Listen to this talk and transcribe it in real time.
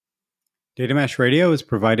Data Mesh Radio is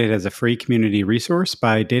provided as a free community resource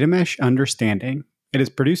by Data Mesh Understanding. It is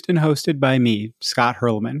produced and hosted by me, Scott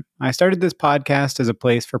Hurlman. I started this podcast as a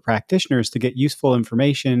place for practitioners to get useful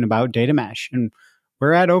information about data mesh, and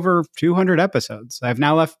we're at over 200 episodes. I've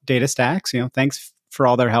now left DataStax, thanks for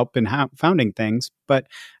all their help in founding things, but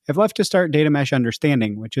I've left to start Data Mesh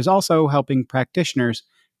Understanding, which is also helping practitioners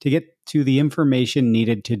to get to the information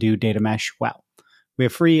needed to do data mesh well. We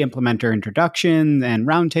have free implementer introduction and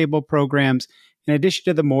roundtable programs, in addition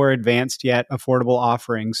to the more advanced yet affordable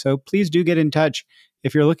offerings. So please do get in touch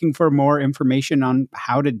if you're looking for more information on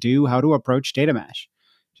how to approach data mesh.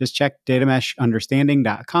 Just check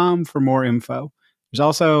datameshunderstanding.com for more info. There's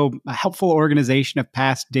also a helpful organization of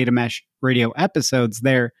past Data Mesh Radio episodes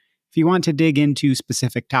there if you want to dig into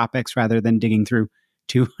specific topics rather than digging through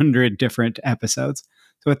 200 different episodes.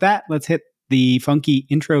 So with that, let's hit the funky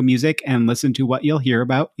intro music and listen to what you'll hear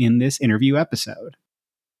about in this interview episode.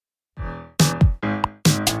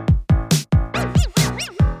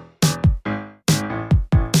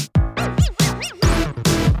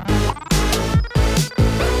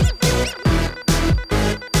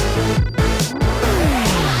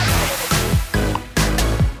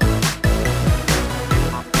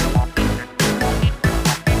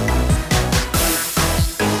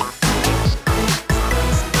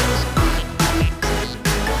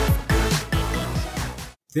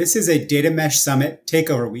 This is a Data Mesh Summit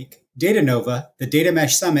Takeover Week. Data Nova, the Data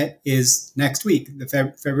Mesh Summit, is next week, the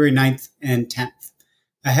February 9th and 10th.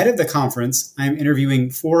 Ahead of the conference, I'm interviewing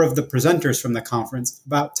 4 of the presenters from the conference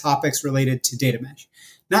about topics related to data mesh,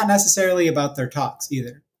 not necessarily about their talks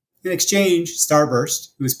either. In exchange,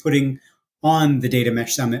 Starburst, who is putting on the Data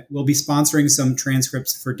Mesh Summit, will be sponsoring some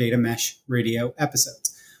transcripts for Data Mesh Radio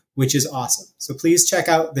episodes, which is awesome. So please check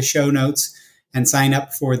out the show notes and sign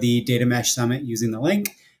up for the Data Mesh Summit using the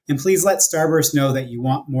link. And please let Starburst know that you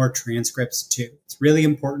want more transcripts too. It's really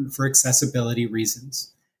important for accessibility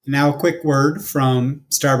reasons. And now a quick word from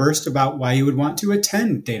Starburst about why you would want to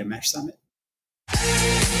attend Data Mesh Summit.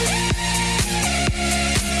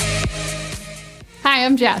 Hi,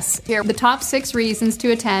 I'm Jess. Here are the top 6 reasons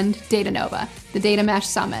to attend Data Nova, the Data Mesh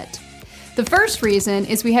Summit. The first reason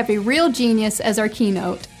is we have a real genius as our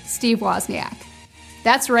keynote, Steve Wozniak.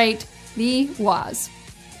 That's right, the Woz.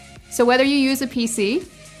 So whether you use a PC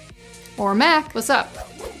or Mac, what's up?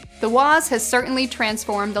 The Woz has certainly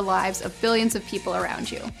transformed the lives of billions of people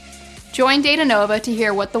around you. Join Data Nova to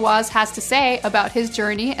hear what the Woz has to say about his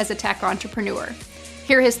journey as a tech entrepreneur.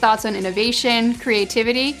 Hear his thoughts on innovation,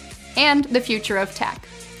 creativity, and the future of tech.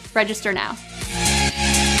 Register now.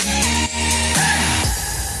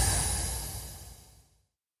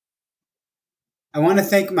 I want to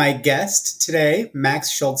thank my guest today,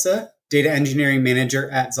 Max Schultze, Data Engineering Manager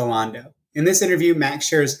at Zalando. In this interview, Max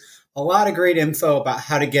shares a lot of great info about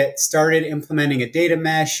how to get started implementing a data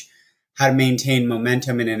mesh, how to maintain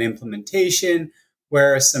momentum in an implementation,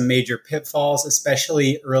 where are some major pitfalls,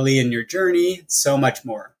 especially early in your journey, so much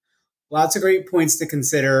more. Lots of great points to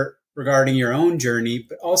consider regarding your own journey,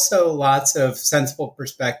 but also lots of sensible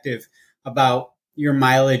perspective about your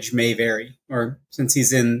mileage may vary. Or since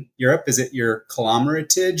he's in Europe, is it your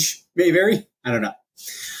kilometerage may vary? I don't know.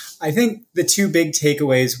 I think the 2 big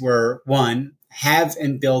takeaways were 1, have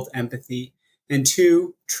and build empathy, and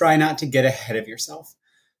 2, try not to get ahead of yourself.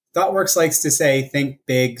 ThoughtWorks likes to say, think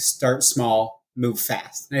big, start small, move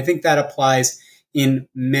fast. And I think that applies in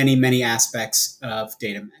many, many aspects of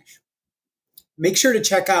data mesh. Make sure to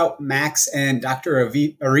check out Max and Dr.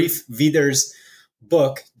 Arif Vider's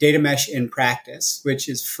book, Data Mesh in Practice, which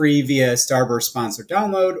is free via Starburst sponsored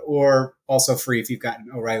download, or also free if you've got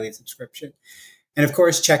an O'Reilly subscription. And of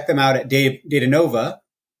course, check them out at Data Nova,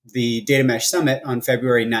 the Data Mesh Summit, on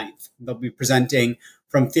February 9th. They'll be presenting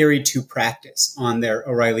From Theory to Practice on their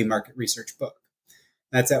O'Reilly Market Research book.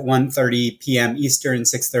 That's at 1:30 p.m. Eastern,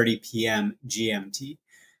 6:30 p.m. GMT.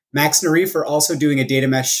 Max and Arif are also doing a data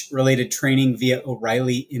mesh related training via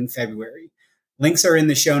O'Reilly in February. Links are in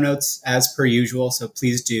the show notes as per usual, so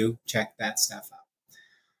please do check that stuff out.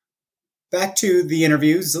 Back to the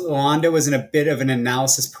interview, Zalando was in a bit of an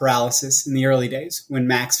analysis paralysis in the early days when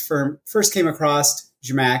Max first came across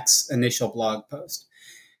Zhamac's initial blog post.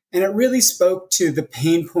 And it really spoke to the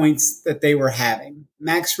pain points that they were having.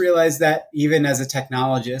 Max realized that even as a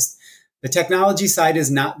technologist, the technology side is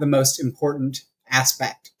not the most important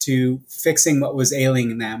aspect to fixing what was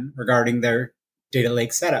ailing them regarding their data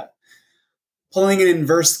lake setup. Pulling an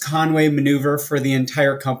inverse Conway maneuver for the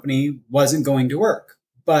entire company wasn't going to work,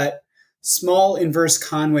 but small inverse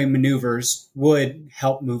Conway maneuvers would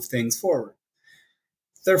help move things forward.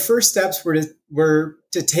 Their first steps were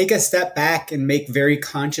to take a step back and make very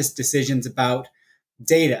conscious decisions about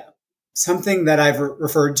data. something that I've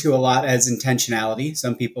referred to a lot as intentionality.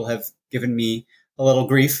 Some people have given me a little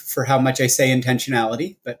grief for how much I say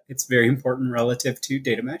intentionality, but it's very important relative to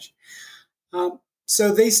data mesh.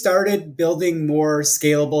 So they started building more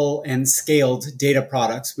scalable and scaled data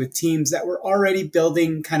products with teams that were already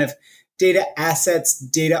building kind of data assets,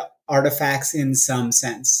 data artifacts in some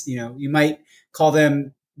sense. You might call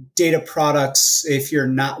them data products if you're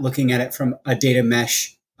not looking at it from a data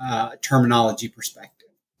mesh terminology perspective.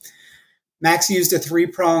 Max used a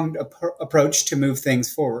three-pronged approach to move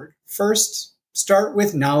things forward. First, start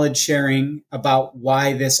with knowledge sharing about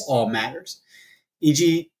why this all matters,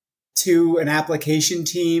 e.g., to an application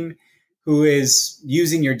team who is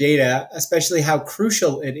using your data, especially how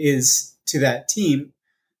crucial it is to that team,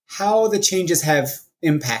 how the changes have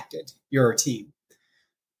impacted your team.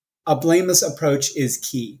 A blameless approach is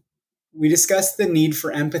key. We discussed the need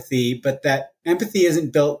for empathy, but that empathy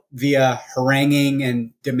isn't built via haranguing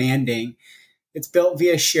and demanding. It's built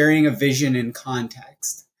via sharing a vision and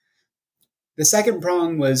context. The second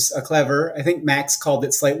prong was a clever, I think Max called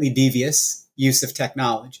it slightly devious, use of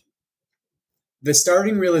technology. The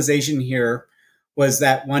starting realization here was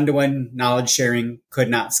that one-to-one knowledge sharing could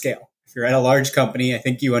not scale. If you're at a large company, I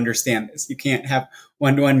think you understand this. You can't have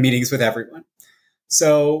one-to-one meetings with everyone.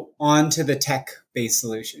 So on to the tech-based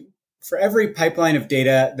solution. For every pipeline of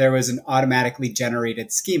data, there was an automatically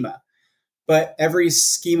generated schema. But every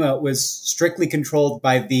schema was strictly controlled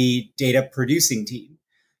by the data producing team.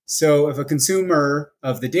 So if a consumer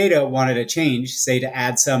of the data wanted a change, say to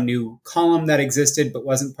add some new column that existed but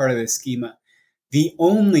wasn't part of the schema, the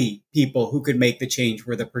only people who could make the change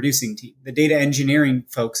were the producing team. The data engineering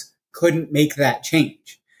folks couldn't make that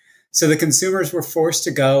change. So the consumers were forced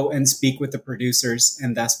to go and speak with the producers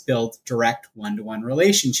and thus build direct one-to-one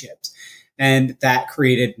relationships. And that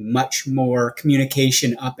created much more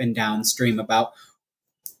communication up and downstream about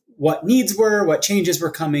what needs were, what changes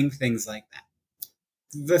were coming, things like that.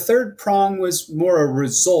 The third prong was more a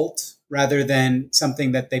result rather than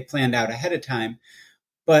something that they planned out ahead of time.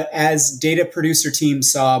 But as data producer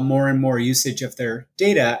teams saw more and more usage of their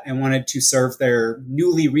data and wanted to serve their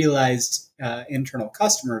newly realized internal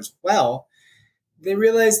customers well, they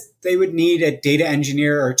realized they would need a data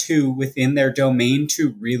engineer or two within their domain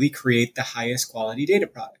to really create the highest quality data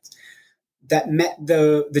products that met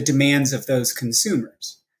the demands of those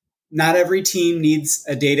consumers. Not every team needs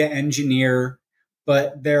a data engineer,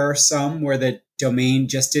 but there are some where the domain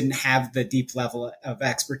just didn't have the deep level of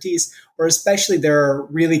expertise, or especially there are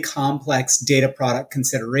really complex data product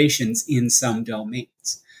considerations in some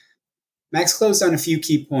domains. Max closed on a few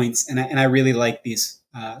key points, and I really like these.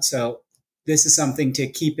 So this is something to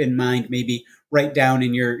keep in mind, maybe write down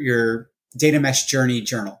in your data mesh journey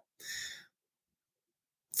journal.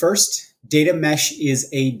 First, data mesh is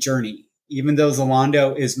a journey. Even though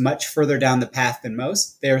Zalando is much further down the path than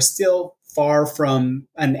most, they're still far from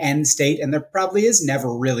an end state, and there probably is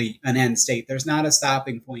never really an end state. There's not a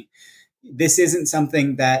stopping point. This isn't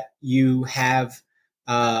something that you have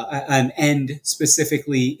an end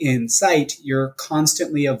specifically in sight. You're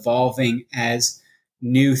constantly evolving as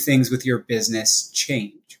new things with your business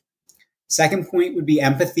change. Second point would be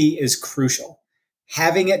empathy is crucial.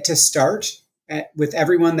 Having it to start with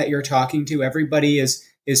everyone that you're talking to, everybody is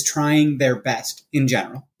trying their best in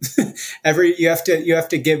general. You have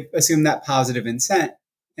to assume that positive intent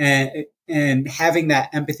and having that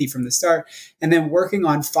empathy from the start, and then working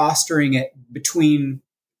on fostering it between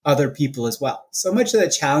other people as well. So much of the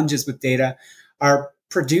challenges with data are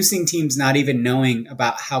producing teams not even knowing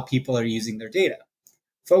about how people are using their data.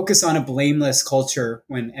 Focus on a blameless culture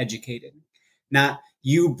when educated. Not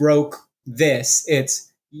you broke this.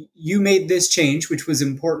 It's you made this change, which was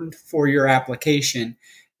important for your application.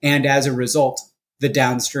 And as a result, the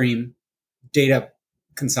downstream data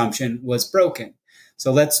consumption was broken.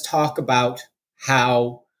 So let's talk about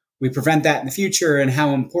how we prevent that in the future and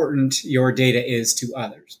how important your data is to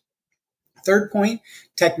others. Third point,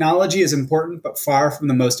 technology is important, but far from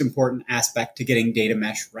the most important aspect to getting data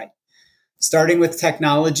mesh right. Starting with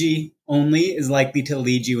technology only is likely to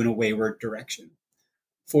lead you in a wayward direction.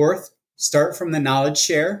 Fourth, start from the knowledge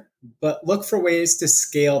share, but look for ways to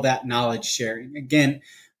scale that knowledge sharing. Again,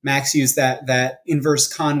 Max used that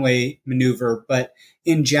inverse Conway maneuver, but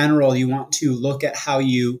in general, you want to look at how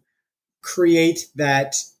you create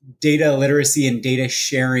that data literacy and data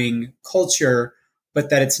sharing culture, but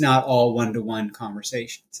that it's not all one-to-one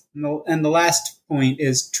conversations. And the last point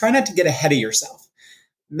is try not to get ahead of yourself.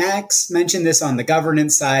 Max mentioned this on the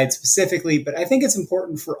governance side specifically, but I think it's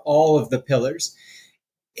important for all of the pillars.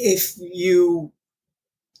 If you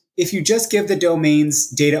just give the domains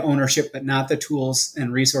data ownership, but not the tools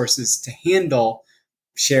and resources to handle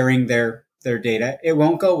sharing their data, it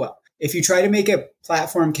won't go well. If you try to make a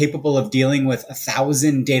platform capable of dealing with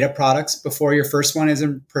 1,000 data products before your first one is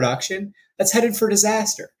in production, that's headed for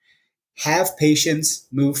disaster. Have patience,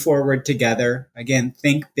 move forward together. Again,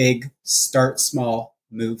 think big, start small,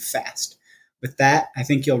 move fast. With that, I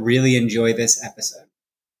think you'll really enjoy this episode.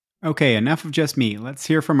 Okay, enough of just me. Let's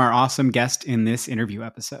hear from our awesome guest in this interview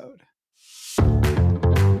episode.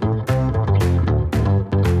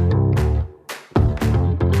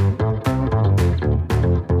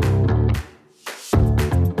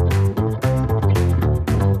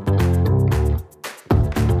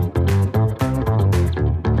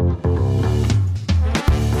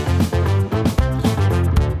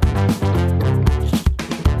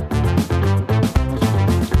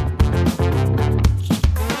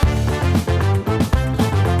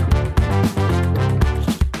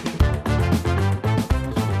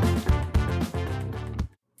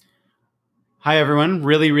 Hi, everyone.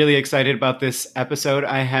 Really excited about this episode.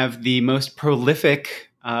 I have the most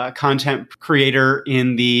prolific content creator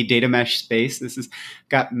in the data mesh space. This is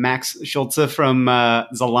got Max Schultze from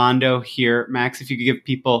Zalando here. Max, if you could give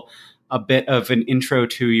people a bit of an intro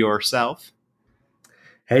to yourself.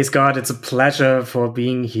 Hey, Scott, it's a pleasure for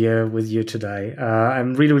being here with you today.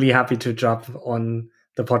 I'm really happy to jump on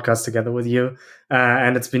the podcast together with you.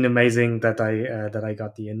 And it's been amazing that I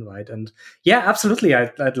got the invite. And yeah, absolutely.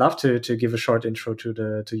 I'd love to give a short intro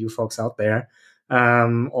to you folks out there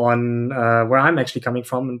on where I'm actually coming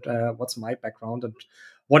from and what's my background and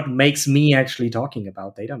what makes me actually talking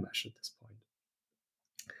about data mesh at this point.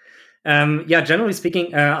 Generally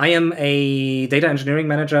speaking, I am a data engineering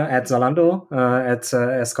manager at Zalando.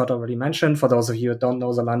 As Scott already mentioned, for those of you who don't know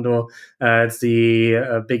Zalando, it's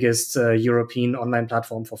the biggest European online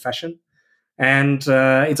platform for fashion. And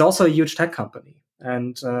it's also a huge tech company.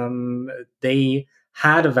 And they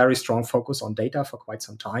had a very strong focus on data for quite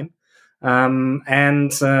some time.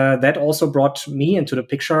 And that also brought me into the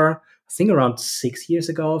picture, I think around 6 years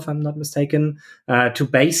ago, if I'm not mistaken, to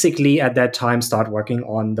basically at that time start working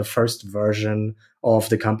on the first version of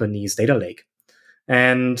the company's data lake.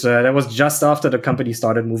 And that was just after the company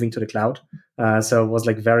started moving to the cloud. So it was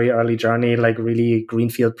like very early journey, like really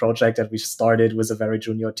greenfield project that we started with a very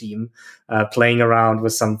junior team, playing around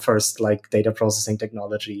with some first like data processing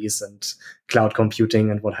technologies and cloud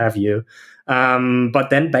computing and what have you. But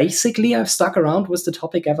then basically I've stuck around with the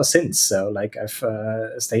topic ever since. So like I've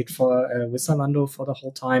stayed with Zalando for the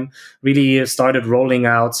whole time, really started rolling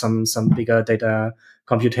out some bigger data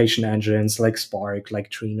computation engines like Spark,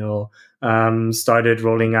 like Trino, started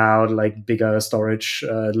rolling out like bigger storage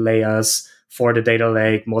layers for the data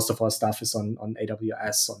lake. Most of our stuff is on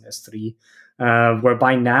AWS, on S3, where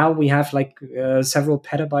by now we have like several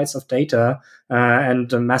petabytes of data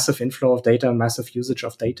and a massive inflow of data, massive usage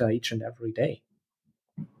of data each and every day.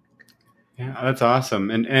 Yeah, that's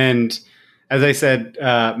awesome. And as I said,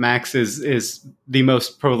 Max is the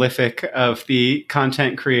most prolific of the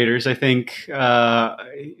content creators. I think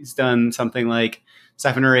he's done something like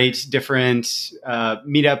 7 or 8 different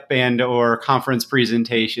meetup and or conference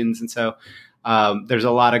presentations. And so there's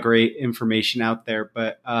a lot of great information out there.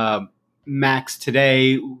 But Max,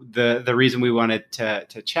 today, the reason we wanted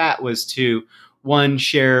to chat was to, one,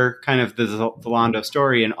 share kind of the Zalando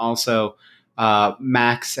story, and also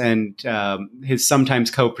Max and his sometimes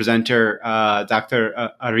co-presenter,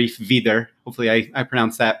 Dr. Arif Vider. Hopefully I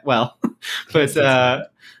pronounced that well. But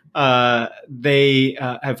they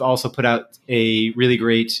have also put out a really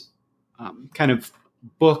great kind of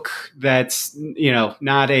book that's,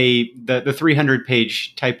 not the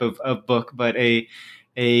 300-page type of book, but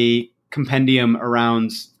a compendium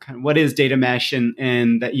around kind of what is data mesh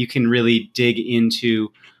and that you can really dig into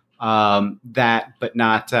that, but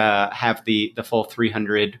not have the full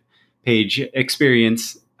 300-page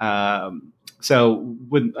experience. So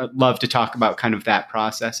would love to talk about kind of that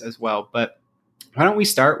process as well. But why don't we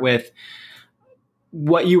start with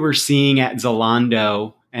what you were seeing at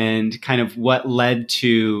Zalando and kind of what led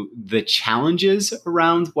to the challenges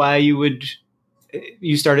around why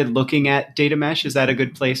you started looking at data mesh. Is that a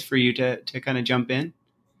good place for you to kind of jump in?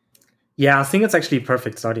 Yeah, I think it's actually a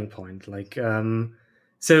perfect starting point. Like,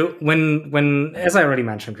 so when as I already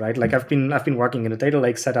mentioned, right? Like I've been working in a data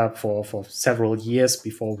lake setup for several years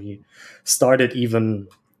before we started even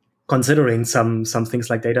considering some things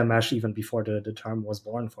like data mesh, even before the term was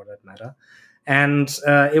born, for that matter. And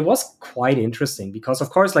it was quite interesting because, of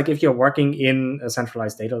course, like if you're working in a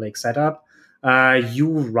centralized data lake setup, you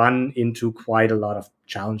run into quite a lot of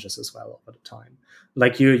challenges as well over the time.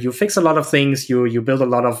 Like you fix a lot of things, you build a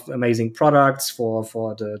lot of amazing products for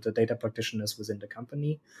the data practitioners within the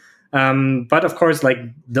company. But of course, like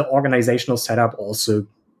the organizational setup also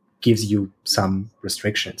gives you some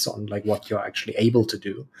restrictions on like what you're actually able to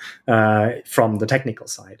do from the technical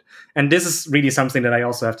side. And this is really something that I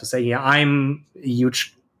also have to say here. I'm a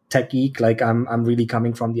huge tech geek. Like I'm really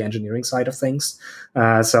coming from the engineering side of things.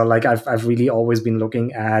 So like I've really always been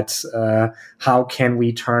looking at how can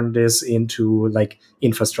we turn this into like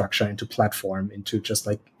infrastructure, into platform, into just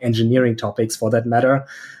like engineering topics for that matter.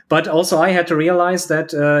 But also I had to realize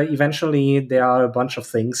that eventually there are a bunch of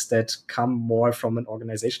things that come more from an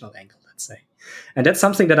organizational angle, let's say. And that's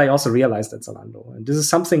something that I also realized at Zalando. And this is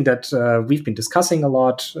something that we've been discussing a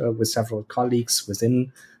lot with several colleagues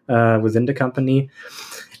within the company.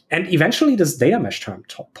 And eventually this data mesh term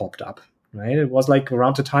popped up, right? It was like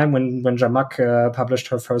around the time when Zhamak published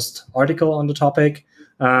her first article on the topic,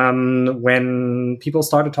 when people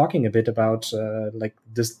started talking a bit about like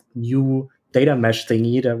this new data mesh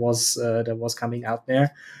thingy that was coming out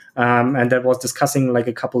there, and that was discussing like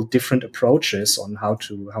a couple different approaches on how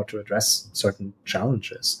to address certain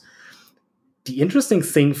challenges. The interesting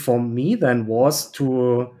thing for me then was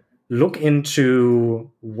to look into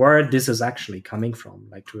where this is actually coming from,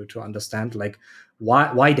 like to understand like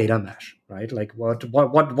why data mesh, right? Like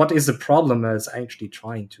what is the problem that it's actually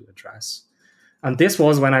trying to address. And this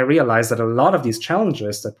was when I realized that a lot of these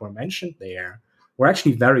challenges that were mentioned there were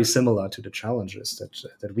actually very similar to the challenges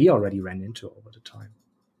that we already ran into over the time.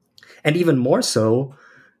 And even more so,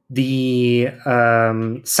 the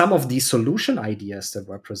some of the solution ideas that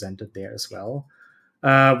were presented there as well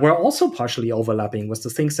were also partially overlapping with the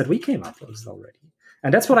things that we came up with already.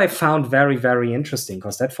 And that's what I found very, very interesting,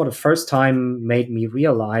 because that for the first time made me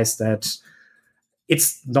realize that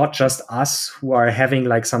it's not just us who are having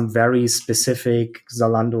like some very specific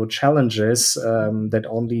Zalando challenges that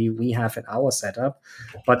only we have in our setup,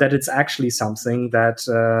 but that it's actually something that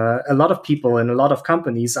a lot of people in a lot of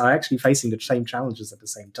companies are actually facing the same challenges at the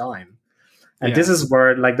same time. And this is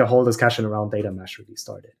where like the whole discussion around data mesh really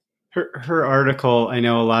started. Her article, I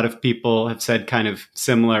know a lot of people have said kind of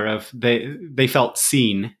similar of they felt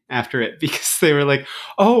seen after it, because they were like,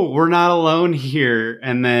 oh, we're not alone here.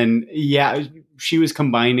 And then, yeah, she was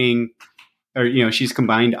combining, or, you know, she's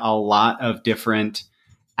combined a lot of different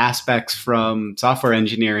aspects from software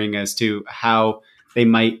engineering as to how they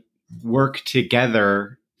might work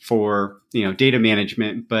together for, you know, data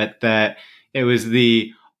management, but that it was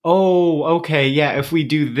oh, okay, yeah, if we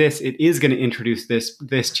do this, it is going to introduce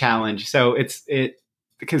this challenge. So it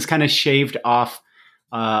kind of shaved off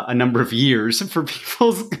a number of years for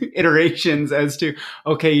people's iterations as to,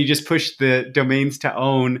 okay, you just push the domains to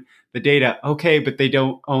own the data. Okay, but they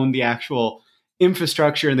don't own the actual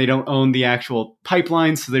infrastructure and they don't own the actual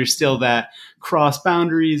pipeline. So there's still that cross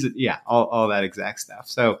boundaries. Yeah, all that exact stuff.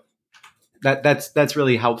 So that's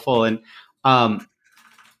really helpful. And,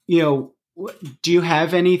 you know, do you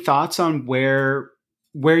have any thoughts on where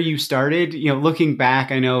you started? You know, looking back,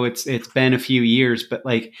 I know it's been a few years, but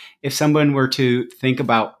like if someone were to think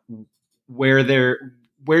about where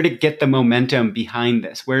to get the momentum behind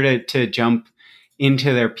this, where to jump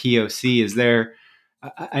into their POC, is there?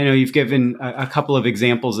 I know you've given a couple of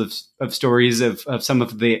examples of stories of some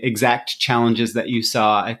of the exact challenges that you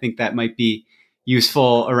saw. I think that might be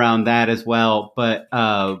useful around that as well. But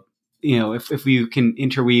you know, if we can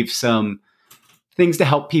interweave some things to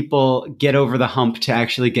help people get over the hump to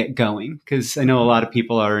actually get going, because I know a lot of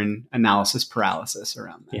people are in analysis paralysis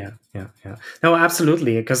around that. Yeah. No,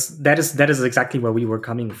 absolutely, because that is exactly where we were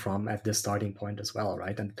coming from at this starting point as well,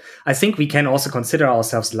 right? And I think we can also consider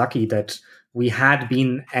ourselves lucky that we had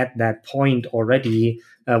been at that point already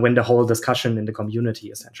when the whole discussion in the community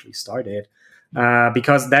essentially started,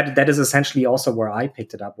 because that is essentially also where I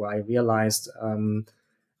picked it up, where I realized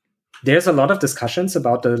there's a lot of discussions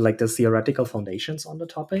about the theoretical foundations on the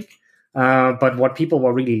topic. But what people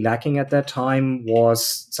were really lacking at that time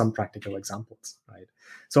was some practical examples, right?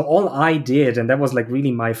 So all I did, and that was like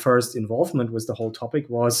really my first involvement with the whole topic,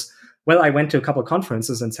 was, well, I went to a couple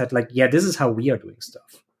conferences and said like, yeah, this is how we are doing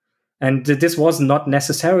stuff. And this was not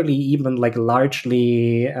necessarily even like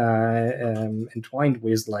largely entwined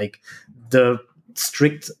with like the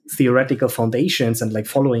strict theoretical foundations and like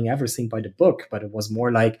following everything by the book, but it was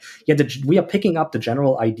more like, yeah, we are picking up the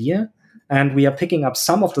general idea and we are picking up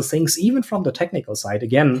some of the things even from the technical side,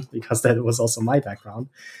 again, because that was also my background,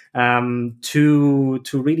 to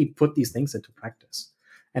really put these things into practice.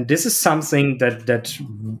 And this is something that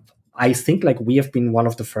I think like we have been one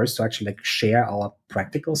of the first to actually like share our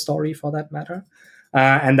practical story for that matter.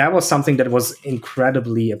 And that was something that was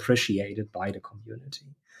incredibly appreciated by the community.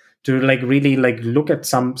 to like really like look at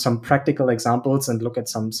some practical examples and look at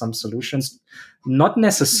some solutions, not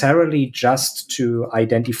necessarily just to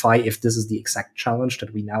identify if this is the exact challenge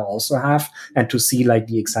that we now also have and to see like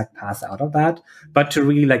the exact path out of that, but to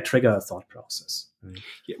really like trigger a thought process.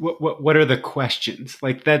 What are the questions?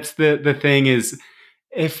 Like that's the thing is,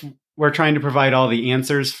 if we're trying to provide all the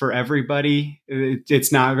answers for everybody,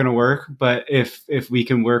 it's not going to work. But if we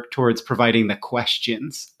can work towards providing the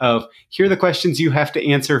questions of, here are the questions you have to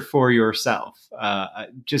answer for yourself. I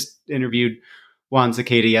just interviewed Juan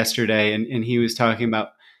Cicada yesterday, and he was talking about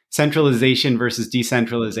centralization versus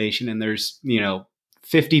decentralization. And there's,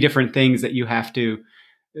 50 different things that you have to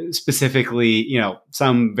specifically,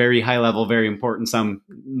 some very high level, very important, some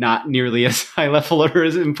not nearly as high level or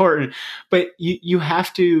as important, but you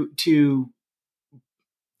have to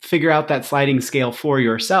figure out that sliding scale for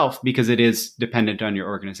yourself, because it is dependent on your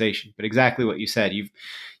organization. But exactly what you said,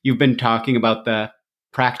 you've been talking about the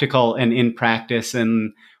practical and in practice,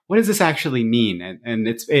 and what does this actually mean? And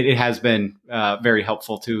it has been very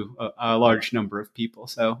helpful to a large number of people.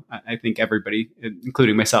 So I think everybody,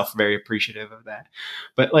 including myself, very appreciative of that.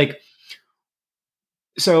 But like,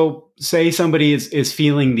 so say somebody is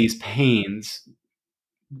feeling these pains.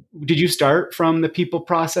 Did you start from the people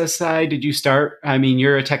process side? Did you start, I mean,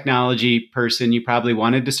 you're a technology person. You probably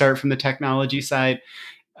wanted to start from the technology side.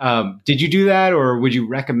 Did you do that, or would you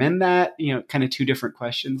recommend that? Kind of two different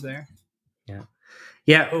questions there.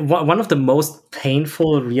 Yeah, one of the most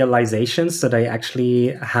painful realizations that I actually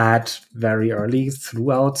had very early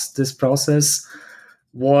throughout this process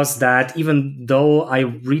was that even though I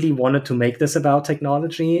really wanted to make this about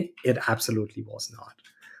technology, it absolutely was not.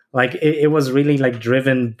 Like it was really like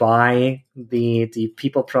driven by the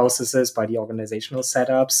people processes, by the organizational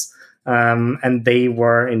setups, and they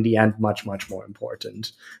were in the end much more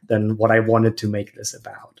important than what I wanted to make this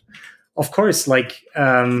about. Of course, like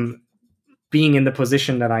being in the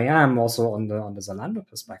position that I am, also on the Zalando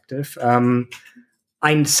perspective,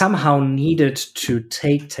 I somehow needed to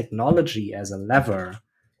take technology as a lever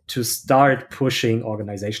to start pushing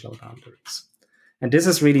organizational boundaries. And this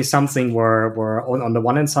is really something where on the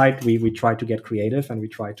one hand side, we try to get creative and we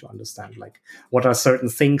try to understand like what are certain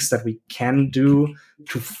things that we can do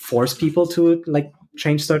to force people to like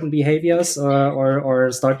change certain behaviors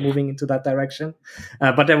or start moving into that direction.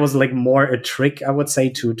 But there was like more a trick, I would say,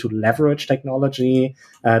 to leverage technology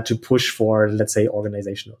to push for, let's say,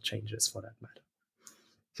 organizational changes for that matter.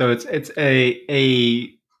 So it's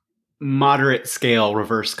a moderate scale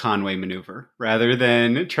reverse Conway maneuver, rather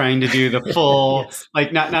than trying to do the full, yes.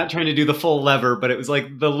 Like not trying to do the full lever, but it was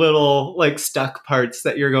like the little like stuck parts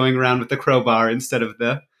that you're going around with the crowbar instead of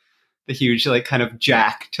the huge like kind of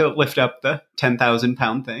jack to lift up the 10,000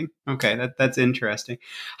 pound thing. Okay, that's interesting.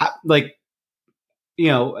 Like,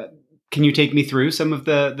 can you take me through some of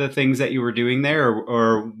the things that you were doing there,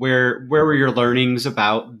 or where were your learnings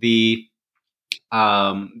about the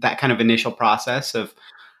that kind of initial process of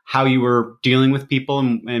how you were dealing with people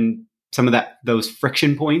and some of those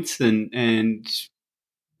friction points, and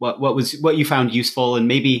what you found useful, and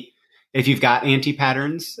maybe if you've got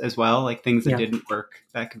anti-patterns as well, like things that didn't work,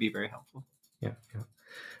 that could be very helpful. Yeah.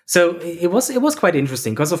 So it was quite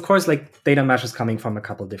interesting because, of course, like data mesh is coming from a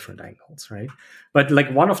couple different angles, right? But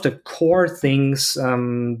like one of the core things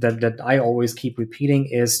that I always keep repeating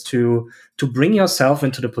is to bring yourself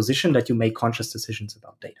into the position that you make conscious decisions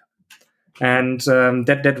about data. And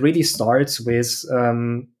that really starts with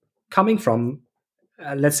coming from,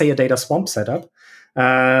 let's say, a data swamp setup,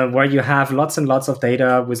 where you have lots and lots of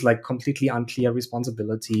data with like completely unclear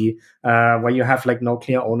responsibility, where you have like no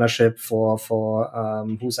clear ownership for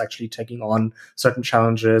who's actually taking on certain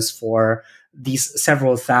challenges for these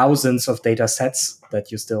several thousands of data sets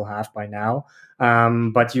that you still have by now.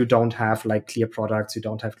 But you don't have like clear products, you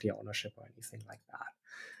don't have clear ownership or anything like that.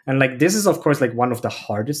 And like this is, of course, like one of the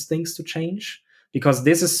hardest things to change, because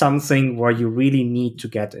this is something where you really need to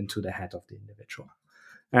get into the head of the individual.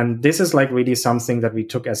 And this is like really something that we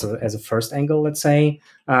took as a first angle, let's say,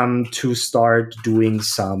 to start doing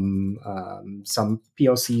some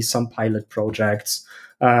POCs, some pilot projects,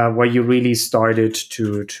 where you really started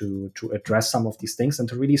to address some of these things and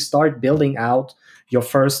to really start building out your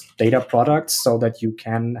first data products so that you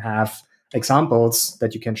can have examples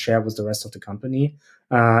that you can share with the rest of the company,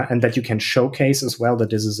 and that you can showcase as well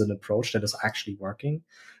that this is an approach that is actually working,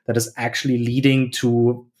 that is actually leading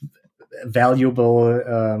to valuable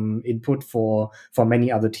input for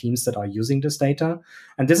many other teams that are using this data.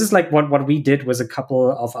 And this is like what we did with a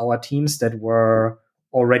couple of our teams that were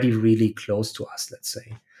already really close to us, let's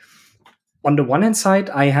say. On the one hand side,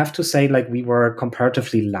 I have to say, like, we were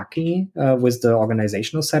comparatively lucky with the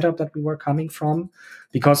organizational setup that we were coming from,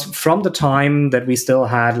 because from the time that we still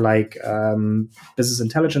had like business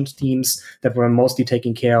intelligence teams that were mostly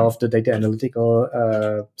taking care of the data analytical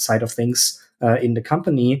side of things in the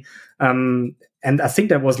company. And I think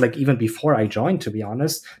that was like even before I joined, to be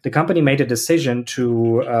honest, the company made a decision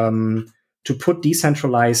to put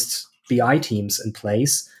decentralized BI teams in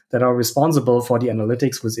place that are responsible for the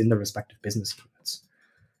analytics within the respective business units.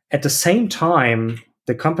 At the same time,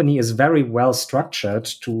 the company is very well structured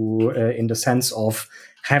in the sense of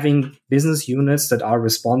having business units that are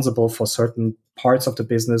responsible for certain parts of the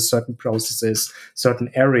business, certain processes,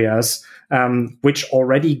 certain areas, which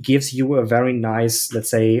already gives you a very nice, let's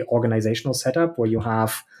say, organizational setup where you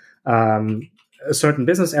have a certain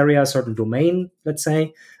business area, a certain domain, let's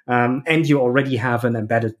say, and you already have an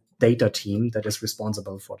embedded data team that is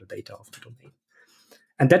responsible for the data of the domain.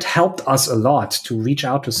 And that helped us a lot to reach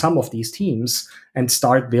out to some of these teams and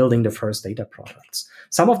start building the first data products.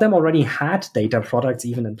 Some of them already had data products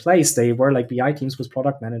even in place. They were like BI teams with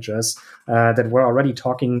product managers that were already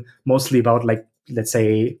talking mostly about, like, let's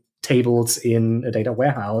say, tables in a data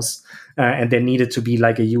warehouse, and there needed to be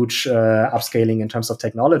like a huge upscaling in terms of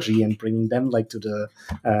technology and bringing them like to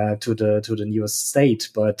the newest state.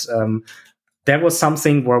 But that was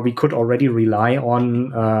something where we could already rely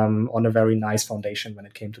on a very nice foundation when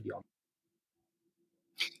it came to the org.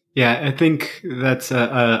 Yeah, I think that's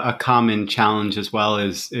a common challenge as well,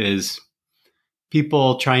 is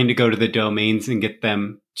people trying to go to the domains and get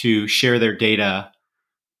them to share their data,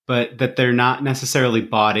 but that they're not necessarily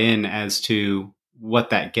bought in as to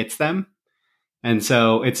what that gets them. And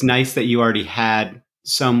so it's nice that you already had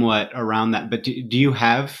somewhat around that. But do you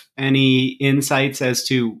have any insights as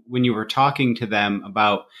to when you were talking to them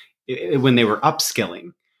about when they were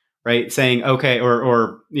upskilling, right? Saying, okay,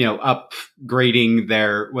 or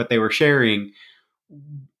upgrading what they were sharing,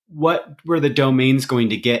 what were the domains going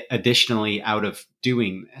to get additionally out of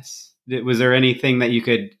doing this? Was there anything that you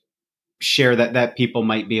could share that people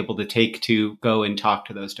might be able to take to go and talk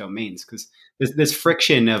to those domains? Because this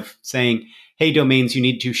friction of saying, hey, domains, you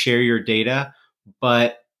need to share your data,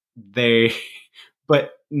 but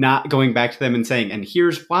but not going back to them and saying, and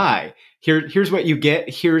here's why, here's what you get,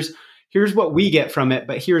 here's what we get from it,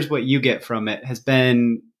 but here's what you get from it, has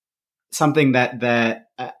been something that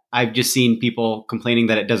I've just seen people complaining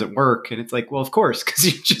that it doesn't work. And it's like, well, of course,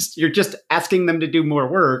 because you're just asking them to do more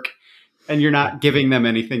work and you're not giving them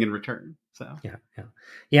anything in return. So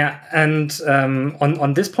yeah. And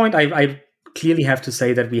on this point, I clearly have to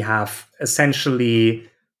say that we have essentially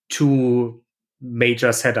two major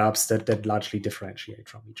setups that largely differentiate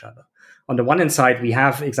from each other. On the one hand side, we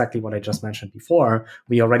have exactly what I just mentioned before.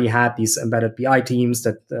 We already had these embedded BI teams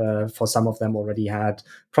that for some of them already had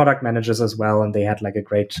product managers as well, and they had like a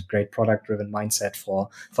great product driven mindset for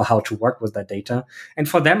how to work with that data. And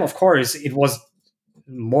for them, of course, it was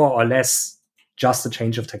more or less just a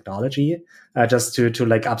change of technology, just to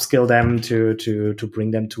like upskill them, to bring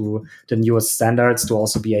them to the newest standards, to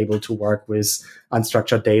also be able to work with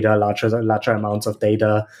unstructured data, larger amounts of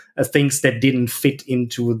data, things that didn't fit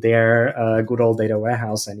into their good old data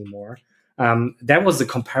warehouse anymore. That was the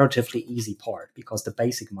comparatively easy part because the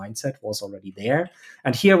basic mindset was already there.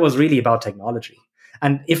 And here was really about technology.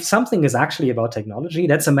 And if something is actually about technology,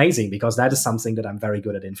 that's amazing because that is something that I'm very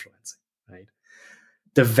good at influencing, right?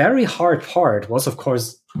 The very hard part was, of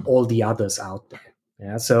course, all the others out there.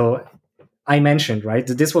 Yeah. So I mentioned, right,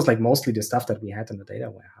 that this was like mostly the stuff that we had in the data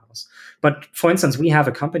warehouse. But for instance, we have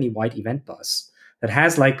a company-wide event bus that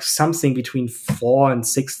has like something between 4,000 and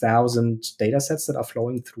 6,000 data sets that are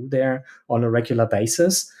flowing through there on a regular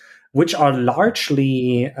basis, which are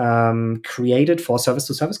largely created for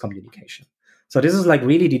service-to-service communication. So this is like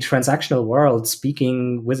really the transactional world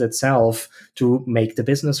speaking with itself to make the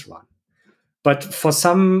business run. But for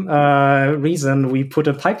some reason, we put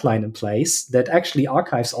a pipeline in place that actually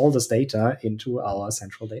archives all this data into our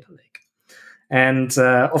central data lake. And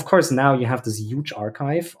of course, now you have this huge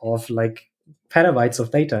archive of like petabytes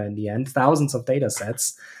of data in the end, thousands of data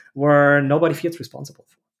sets where nobody feels responsible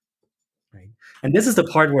for. Right? And this is the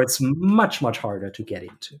part where it's much, much harder to get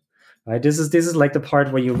into. Right? This is like the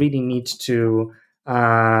part where you really need to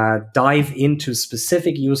dive into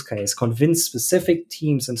specific use case, convince specific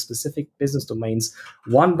teams and specific business domains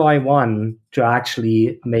one by one to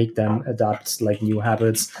actually make them adopt like new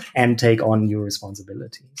habits and take on new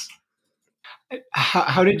responsibilities.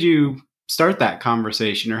 How did you start that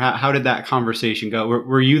conversation, or how did that conversation go?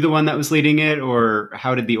 Were you the one that was leading it, or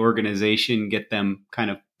how did the organization get them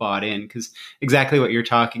kind of bought in? Because exactly what you're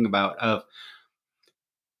talking about of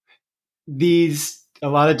these a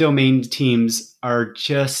lot of domain teams are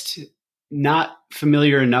just not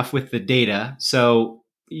familiar enough with the data. So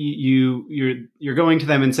you're going to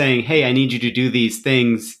them and saying, "Hey, I need you to do these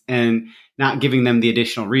things," and not giving them the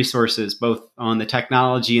additional resources, both on the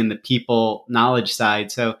technology and the people knowledge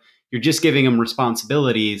side. So you're just giving them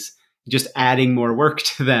responsibilities, just adding more work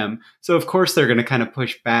to them. So of course they're going to kind of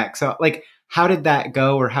push back. So like, how did that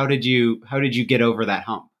go, or how did you get over that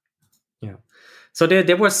hump? Yeah. So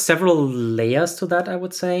there were several layers to that, I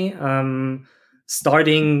would say.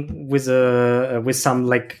 Starting with some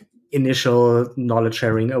like initial knowledge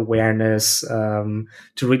sharing awareness to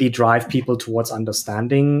really drive people towards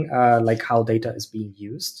understanding like how data is being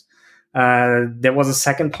used. There was a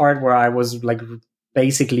second part where I was like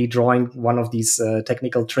basically drawing one of these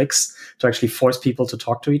technical tricks to actually force people to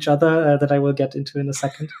talk to each other that I will get into in a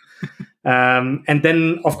second. And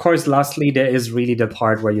then, of course, lastly, there is really the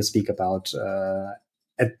part where you speak about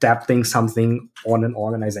adapting something on an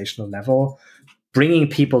organizational level, bringing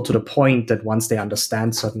people to the point that once they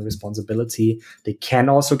understand certain responsibility, they can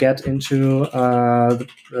also get into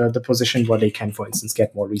the position where they can, for instance,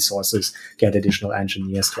 get more resources, get additional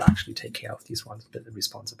engineers to actually take care of these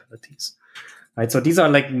responsibilities. Right. So these are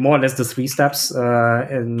like more or less the three steps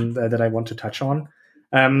that I want to touch on.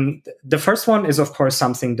 The first one is, of course,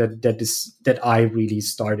 something that I really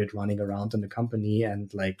started running around in the company and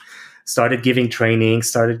like started giving training,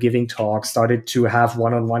 started giving talks, started to have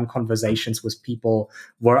one-on-one conversations with people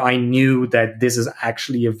where I knew that this is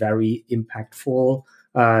actually a very impactful,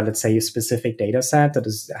 let's say, a specific data set that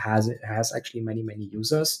has actually many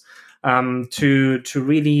users. To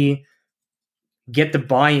really get the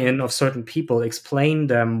buy-in of certain people, explain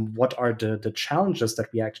them what are the challenges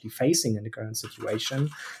that we're actually facing in the current situation,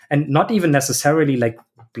 and not even necessarily like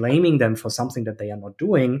blaming them for something that they are not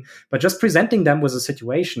doing, but just presenting them with a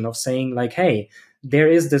situation of saying like, hey, there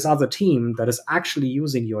is this other team that is actually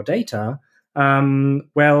using your data. But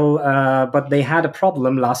they had a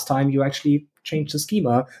problem last time you actually changed the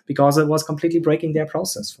schema because it was completely breaking their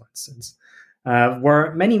process, for instance.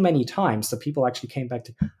 Where many times the people actually came back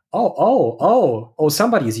to,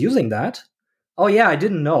 somebody is using that. Oh yeah, I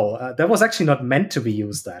didn't know. That was actually not meant to be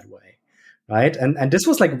used that way, right? And this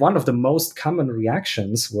was like one of the most common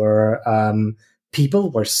reactions where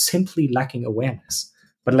people were simply lacking awareness,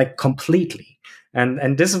 but like completely.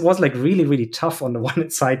 And this was like really tough on the one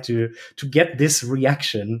side to get this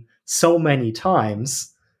reaction so many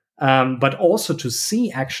times, but also to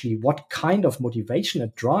see actually what kind of motivation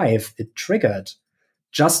and drive it triggered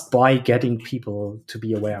just by getting people to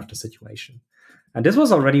be aware of the situation. And this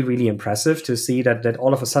was already really impressive to see that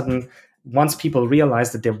all of a sudden, once people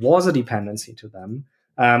realized that there was a dependency to them,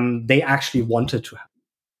 they actually wanted to help.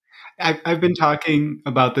 I've been talking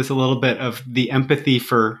about this a little bit of the empathy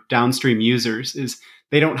for downstream users is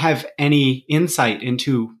they don't have any insight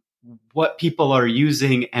into what people are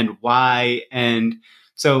using and why. And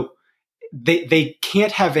so they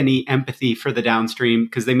can't have any empathy for the downstream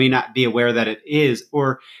because they may not be aware that it is,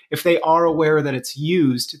 or if they are aware that it's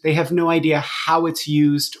used, they have no idea how it's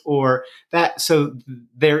used or that. So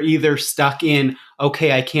they're either stuck in,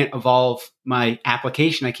 okay, I can't evolve my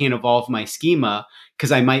application, I can't evolve my schema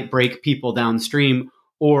because I might break people downstream,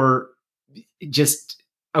 or just,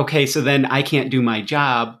 okay, so then I can't do my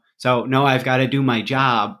job. So no, I've got to do my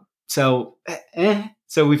job. So,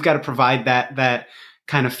 so we've got to provide that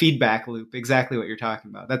kind of feedback loop. Exactly what you're talking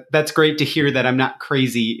about. That's great to hear that I'm not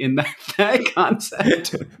crazy in that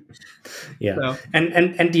concept. Yeah. So.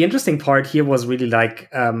 And the interesting part here was really like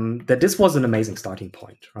that this was an amazing starting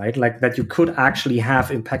point, right? Like that you could actually have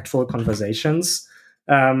impactful conversations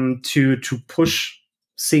to push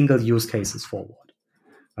single use cases forward.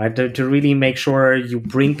 Right, to really make sure you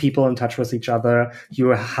bring people in touch with each other, you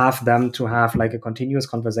have them to have like a continuous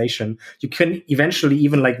conversation. You can eventually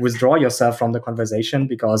even like withdraw yourself from the conversation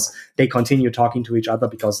because they continue talking to each other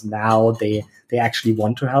because now they actually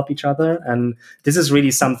want to help each other. And this is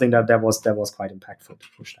really something that was quite impactful to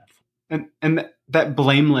push that. And that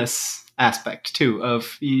blameless aspect too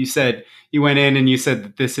of, you said you went in and you said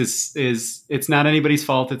that this is it's not anybody's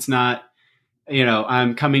fault. It's not,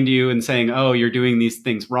 I'm coming to you and saying, oh, you're doing these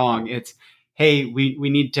things wrong. It's, hey, we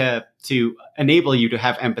need to enable you to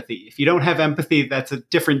have empathy. If you don't have empathy, that's a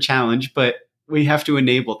different challenge, but we have to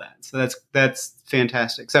enable that. So that's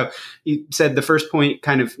fantastic. So you said the first point,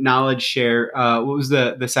 kind of knowledge share. What was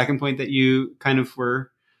the second point that you kind of were?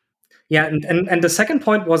 Yeah, and the second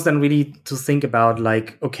point was then really to think about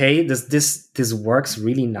like, okay, this works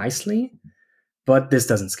really nicely, but this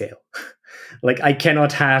doesn't scale. Like I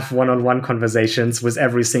cannot have one-on-one conversations with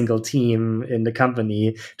every single team in the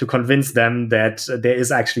company to convince them that there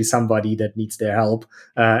is actually somebody that needs their help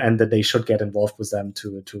and that they should get involved with them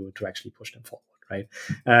to actually push them forward, right?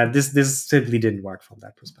 This simply didn't work from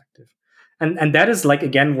that perspective. And that is like,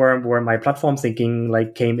 again, where my platform thinking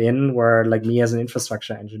like came in, where like me as an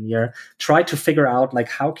infrastructure engineer tried to figure out like,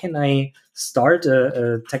 how can I start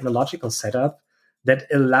a technological setup that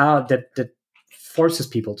that forces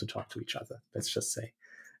people to talk to each other, let's just say.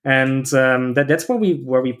 And that's where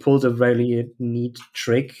we pulled a really neat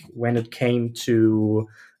trick when it came to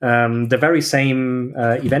the very same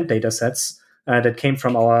event data sets that came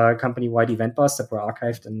from our company-wide event bus that were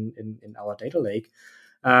archived in our data lake.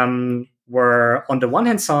 Where on the one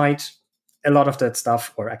hand side, a lot of that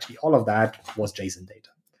stuff, or actually all of that, was JSON data.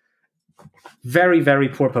 Very, very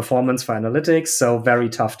poor performance for analytics, so very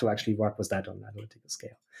tough to actually work with that on an analytical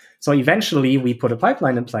scale. So eventually we put a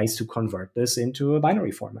pipeline in place to convert this into a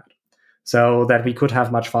binary format so that we could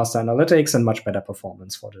have much faster analytics and much better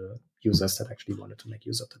performance for the users that actually wanted to make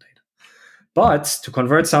use of the data. But to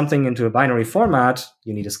convert something into a binary format,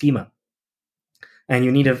 you need a schema. And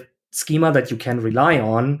you need a schema that you can rely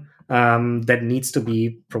on that needs to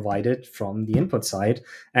be provided from the input side,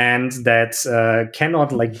 and that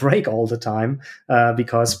cannot like break all the time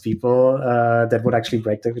because people that would actually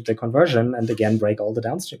break the conversion and again break all the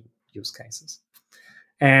downstream use cases.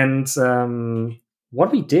 And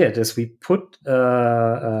what we did is we put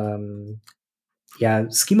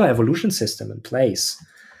schema evolution system in place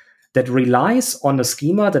that relies on a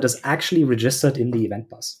schema that is actually registered in the event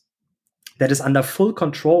bus, that is under full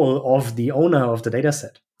control of the owner of the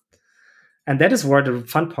dataset. And that is where the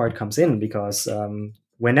fun part comes in, because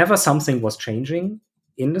whenever something was changing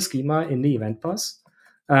in the schema, in the event bus,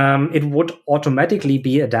 it would automatically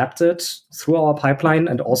be adapted through our pipeline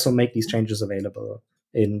and also make these changes available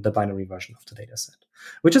in the binary version of the dataset,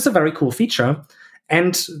 which is a very cool feature.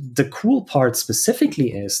 And the cool part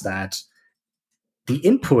specifically is that the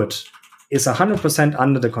input is 100%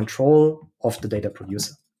 under the control of the data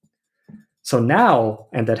producer. So now,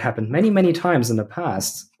 and that happened many, many times in the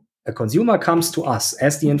past, a consumer comes to us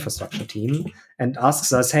as the infrastructure team and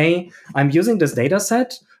asks us, hey, I'm using this data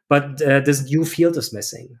set, but this new field is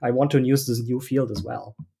missing. I want to use this new field as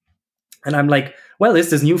well. And I'm like, well,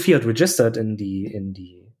 is this new field registered in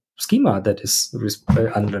the schema that is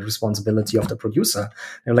under the responsibility of the producer? And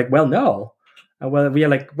they're like, well, no. Well, we are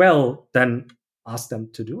like, well, then ask them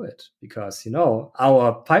to do it, because,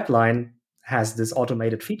 our pipeline has this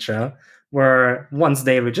automated feature where once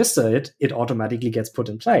they register it, it automatically gets put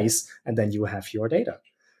in place, and then you have your data.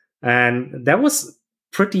 And that was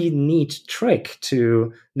pretty neat trick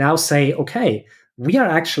to now say, okay, we are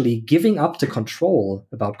actually giving up the control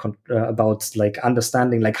about like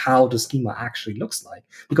understanding like how the schema actually looks like,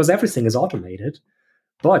 because everything is automated,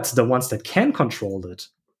 but the ones that can control it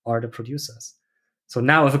are the producers. So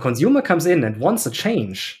now if a consumer comes in and wants a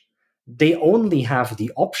change, they only have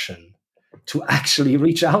the option to actually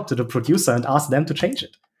reach out to the producer and ask them to change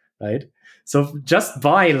it, right? So just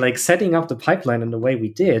by like setting up the pipeline in the way we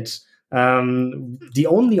did, the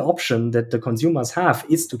only option that the consumers have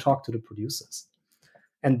is to talk to the producers.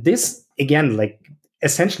 And this, again, like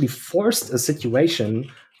essentially forced a situation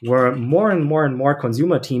where more and more and more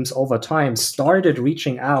consumer teams over time started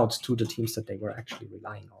reaching out to the teams that they were actually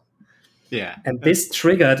relying on. Yeah. And this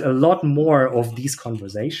triggered a lot more of these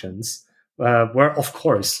conversations where, of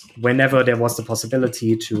course, whenever there was the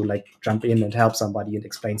possibility to like jump in and help somebody and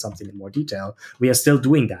explain something in more detail, we are still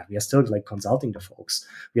doing that. We are still like consulting the folks.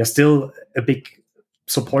 We are still a big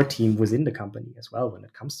support team within the company as well when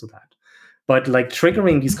it comes to that. But like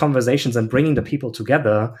triggering these conversations and bringing the people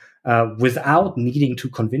together without needing to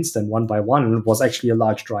convince them one by one was actually a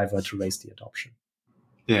large driver to raise the adoption.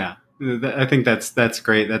 Yeah, I think that's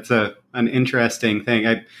great. That's an interesting thing.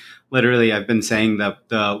 I've been saying that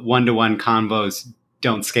the one-to-one convos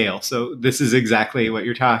don't scale. So this is exactly what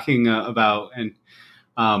you're talking about. And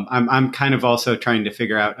I'm kind of also trying to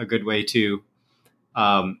figure out a good way to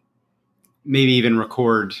maybe even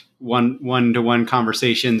record one-to-one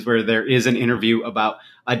conversations where there is an interview about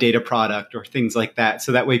a data product or things like that.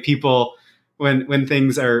 So that way people, when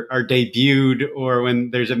things are debuted or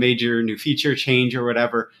when there's a major new feature change or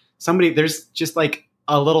whatever, there's just like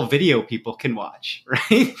a little video people can watch,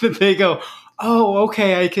 right? That they go, oh,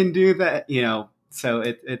 okay, I can do that, so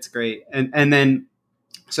it's great. And then,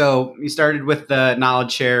 so you started with the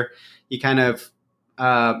knowledge share, you kind of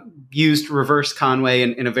used reverse Conway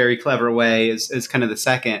in a very clever way as kind of the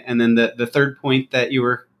second. And then the third point that you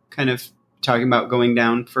were kind of talking about going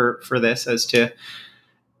down for this as to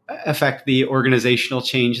affect the organizational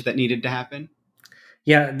change that needed to happen.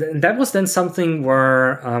 Yeah, that was then something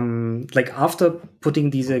where, like after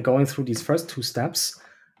going through these first two steps,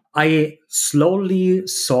 I slowly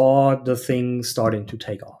saw the thing starting to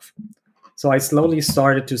take off. So I slowly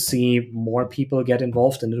started to see more people get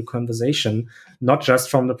involved in the conversation, not just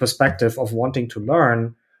from the perspective of wanting to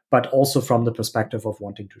learn, but also from the perspective of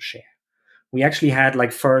wanting to share. We actually had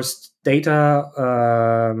like first data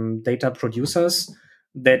producers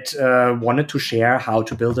that wanted to share how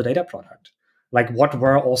to build a data product. Like what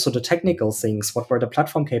were also the technical things, what were the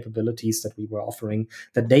platform capabilities that we were offering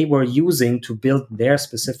that they were using to build their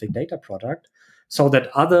specific data product, so that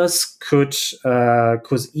others could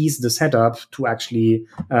ease the setup to actually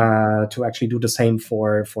do the same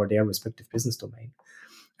for their respective business domain.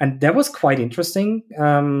 And that was quite interesting,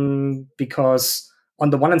 because on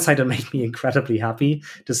the one hand side, it made me incredibly happy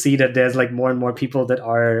to see that there's like more and more people that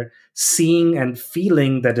are seeing and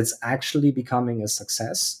feeling that it's actually becoming a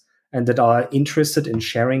success and that are interested in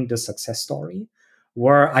sharing the success story.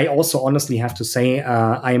 Where I also honestly have to say,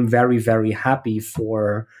 I am very, very happy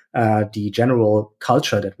for the general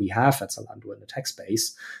culture that we have at Zalando in the tech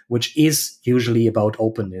space, which is usually about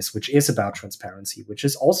openness, which is about transparency, which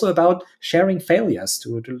is also about sharing failures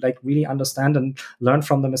to like really understand and learn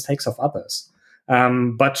from the mistakes of others.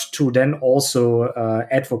 But to then also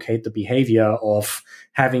advocate the behavior of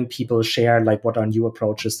having people share like what are new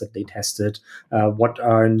approaches that they tested, what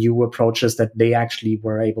are new approaches that they actually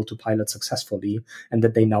were able to pilot successfully and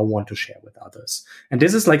that they now want to share with others. And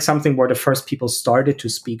this is like something where the first people started to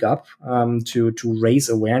speak up, to raise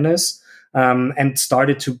awareness, and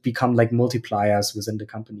started to become like multipliers within the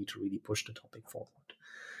company to really push the topic forward.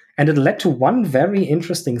 And it led to one very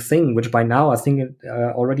interesting thing, which by now I think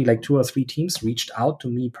already like 2 or 3 teams reached out to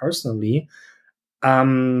me personally,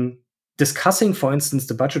 discussing, for instance,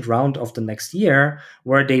 the budget round of the next year,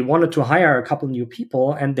 where they wanted to hire a couple new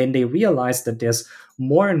people, and then they realized that there's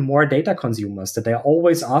more and more data consumers that they're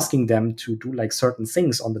always asking them to do like certain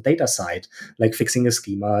things on the data side, like fixing a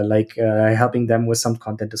schema, like helping them with some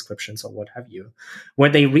content descriptions or what have you, where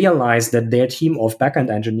they realized that their team of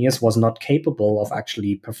backend engineers was not capable of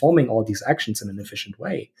actually performing all these actions in an efficient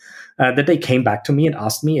way, that they came back to me and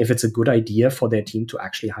asked me if it's a good idea for their team to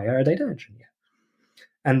actually hire a data engineer.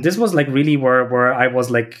 And this was like really where I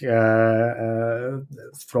was like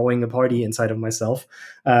throwing a party inside of myself,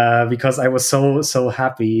 because I was so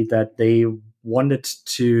happy that they wanted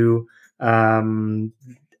to adapt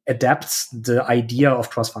the idea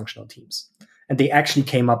of cross-functional teams, and they actually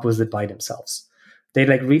came up with it by themselves. They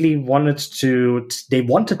like really wanted to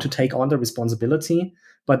take on the responsibility,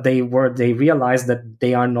 but they realized that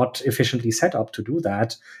they are not efficiently set up to do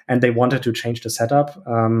that, and they wanted to change the setup,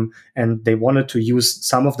 and they wanted to use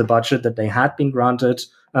some of the budget that they had been granted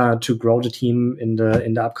to grow the team in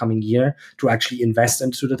the upcoming year to actually invest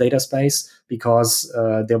into the data space, because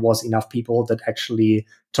there was enough people that actually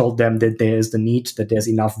told them that there is the need, that there's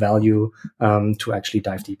enough value to actually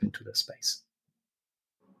dive deep into the space.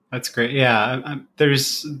 That's great. Yeah,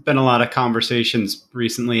 there's been a lot of conversations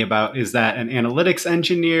recently about, is that an analytics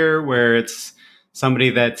engineer, where it's somebody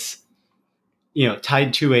that's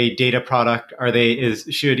tied to a data product?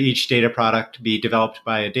 Should each data product be developed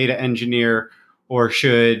by a data engineer, or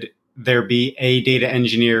should there be a data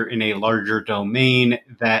engineer in a larger domain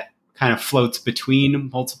that kind of floats between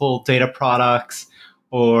multiple data products?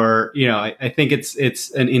 Or I think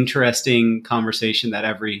it's an interesting conversation that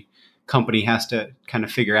every company has to kind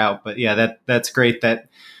of figure out. But yeah, that's great that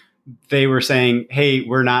they were saying, hey,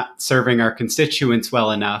 we're not serving our constituents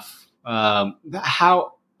well enough. How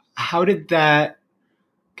did that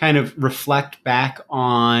kind of reflect back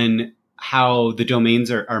on how the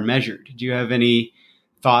domains are measured? Do you have any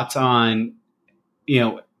thoughts on,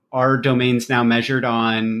 are domains now measured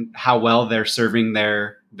on how well they're serving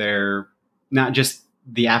their not just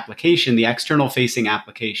the application, the external facing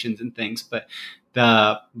applications and things, but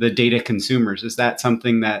the data consumers? Is that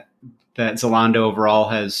something that Zalando overall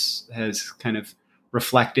has kind of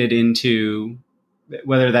reflected into,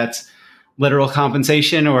 whether that's literal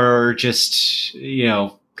compensation or just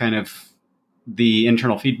kind of the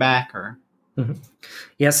internal feedback? Or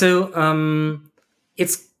Yeah, so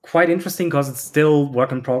it's quite interesting because it's still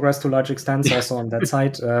work in progress to a large extent, also on that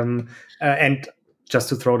side. And just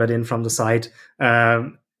to throw that in from the side,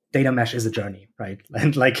 data mesh is a journey, right?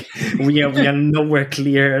 And like we are nowhere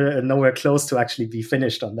close to actually be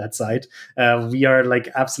finished on that side. We are like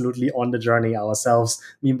absolutely on the journey ourselves.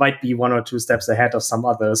 We might be 1 or 2 steps ahead of some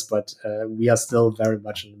others, but we are still very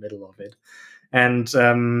much in the middle of it. And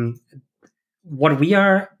what we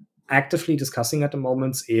are actively discussing at the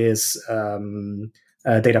moment is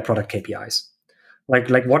data product KPIs,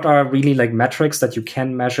 Like what are really like metrics that you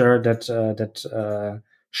can measure that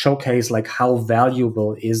showcase like how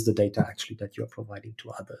valuable is the data actually that you're providing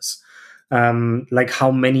to others. Like how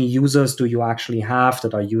many users do you actually have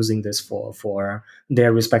that are using this for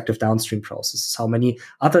their respective downstream processes? How many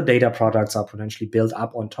other data products are potentially built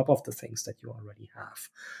up on top of the things that you already have?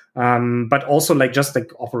 But also like just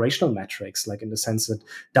like operational metrics, like in the sense that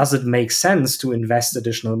does it make sense to invest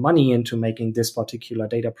additional money into making this particular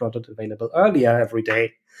data product available earlier every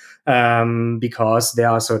day? Because there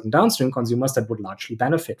are certain downstream consumers that would largely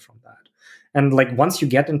benefit from that. And like once you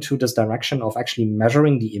get into this direction of actually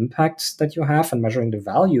measuring the impact that you have and measuring the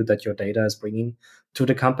value that your data is bringing to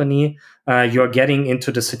the company, you're getting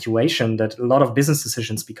into the situation that a lot of business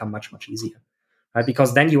decisions become much, much easier. Right?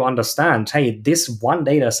 Because then you understand, hey, this one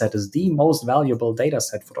data set is the most valuable data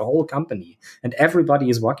set for the whole company, and everybody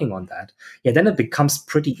is working on that. Yeah, then it becomes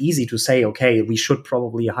pretty easy to say, okay, we should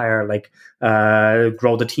probably hire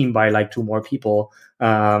grow the team by like 2 more people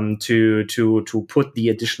to put the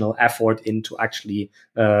additional effort into actually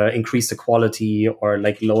increase the quality or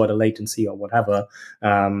like lower the latency or whatever,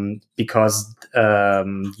 because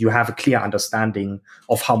you have a clear understanding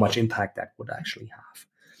of how much impact that would actually have.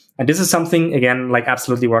 And this is something, again, like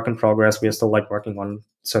absolutely work in progress. We are still like working on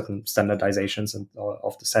certain standardizations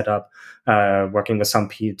of the setup, working with some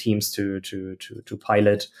teams to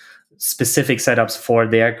pilot specific setups for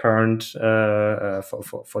their current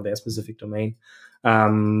for their specific domain.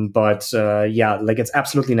 Yeah, like it's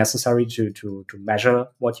absolutely necessary to measure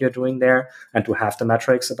what you're doing there and to have the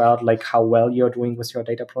metrics about like how well you're doing with your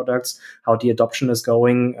data products, how the adoption is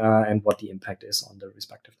going, and what the impact is on the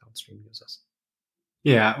respective downstream users.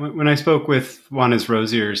 Yeah, when I spoke with Juanes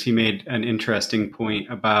Rosiers, he made an interesting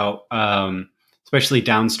point about especially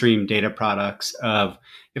downstream data products of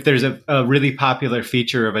if there's a really popular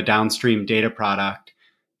feature of a downstream data product,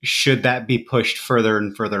 should that be pushed further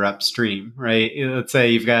and further upstream, right? Let's say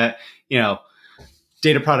you've got,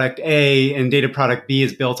 data product A and data product B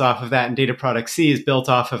is built off of that and data product C is built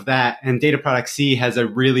off of that. And data product C has a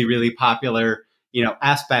really, really popular,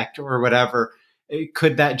 aspect or whatever.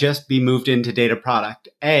 Could that just be moved into data product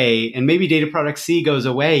A? And maybe data product C goes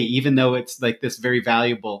away, even though it's like this very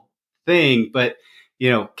valuable thing. But,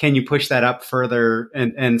 can you push that up further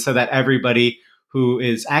and so that everybody who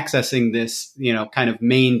is accessing this, kind of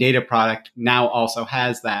main data product now also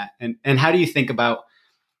has that? And how do you think about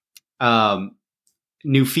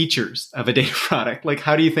new features of a data product? Like,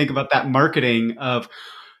 how do you think about that marketing of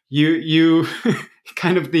you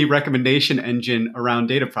kind of the recommendation engine around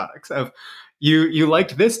data products of you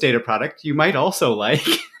liked this data product, you might also like.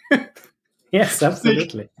 Yes,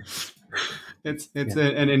 absolutely. It's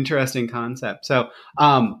an interesting concept. So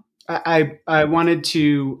I wanted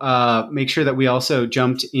to make sure that we also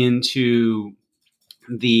jumped into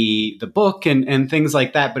the book and things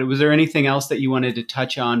like that. But was there anything else that you wanted to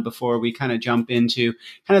touch on before we kind of jump into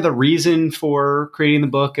kind of the reason for creating the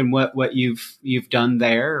book and what you've done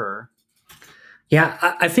there? Or? Yeah,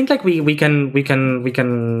 I think like we can draw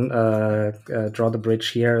the bridge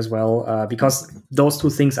here as well, because those two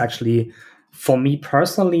things actually, for me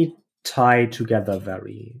personally, tie together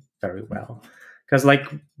very, very well. Because like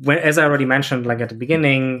as I already mentioned, like at the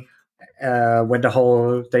beginning, when the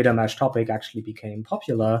whole data mesh topic actually became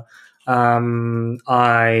popular,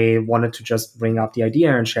 I wanted to just bring up the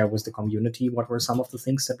idea and share with the community what were some of the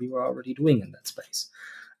things that we were already doing in that space.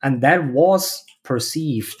 And that was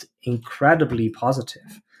perceived incredibly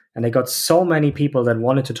positive. And I got so many people that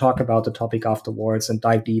wanted to talk about the topic afterwards and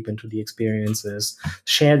dive deep into the experiences,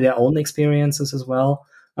 share their own experiences as well,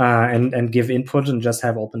 and give input and just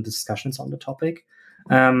have open discussions on the topic.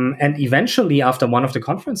 And eventually, after one of the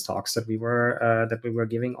conference talks that we were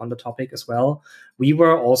giving on the topic as well, we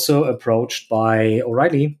were also approached by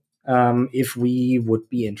O'Reilly if we would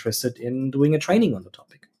be interested in doing a training on the topic.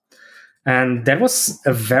 And that was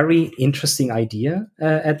a very interesting idea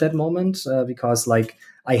at that moment, because like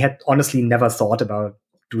I had honestly never thought about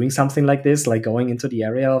doing something like this, like going into the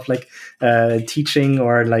area of like teaching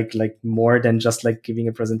or like more than just like giving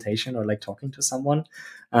a presentation or like talking to someone,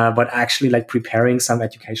 but actually like preparing some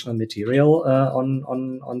educational material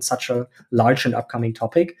on such a large and upcoming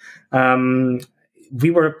topic.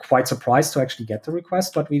 We were quite surprised to actually get the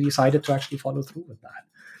request, but we decided to actually follow through with that.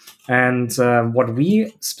 And what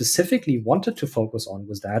we specifically wanted to focus on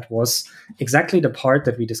was exactly the part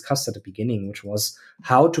that we discussed at the beginning, which was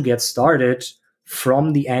how to get started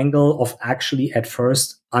from the angle of actually at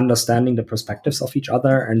first understanding the perspectives of each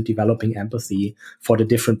other and developing empathy for the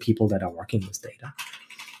different people that are working with data.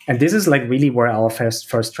 And this is like really where our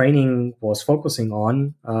first training was focusing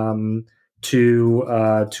on,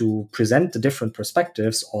 to present the different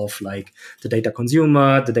perspectives of like the data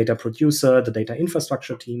consumer, the data producer, the data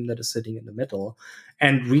infrastructure team that is sitting in the middle,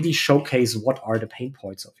 and really showcase what are the pain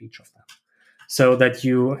points of each of them. So that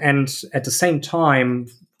you, and at the same time,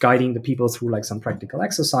 guiding the people through like some practical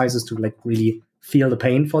exercises to like really feel the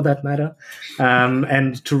pain for that matter,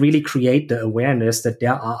 and to really create the awareness that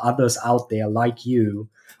there are others out there like you,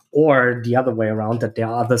 or the other way around, that there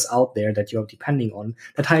are others out there that you're depending on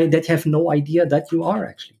that have no idea that you are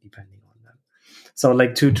actually depending on them. So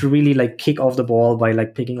like to really like kick off the ball by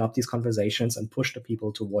like picking up these conversations and push the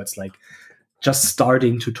people towards like just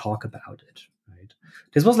starting to talk about it. Right?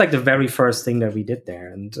 This was like the very first thing that we did there.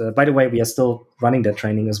 And by the way, we are still running that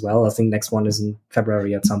training as well. I think next one is in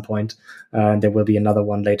February at some point. There will be another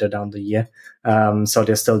one later down the year. So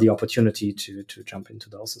there's still the opportunity to jump into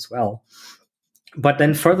those as well. But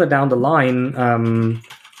then further down the line,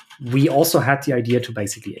 we also had the idea to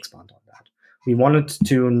basically expand on that. We wanted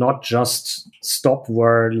to not just stop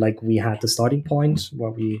where like we had the starting point,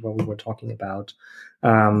 where we were talking about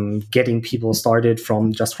getting people started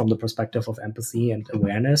from the perspective of empathy and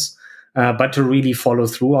awareness, but to really follow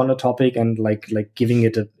through on a topic and like giving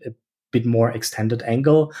it a bit more extended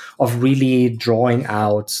angle of really drawing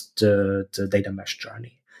out the data mesh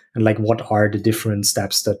journey. And like, what are the different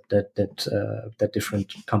steps that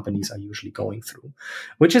different companies are usually going through,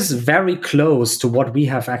 which is very close to what we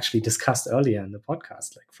have actually discussed earlier in the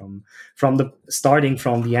podcast. Like starting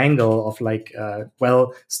from the angle of like,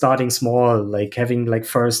 starting small, like having like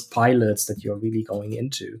first pilots that you're really going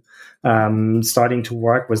into, starting to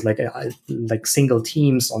work with like single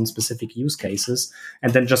teams on specific use cases,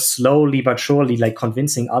 and then just slowly but surely like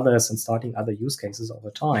convincing others and starting other use cases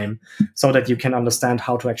over time, so that you can understand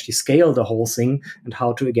how to actually scale the whole thing and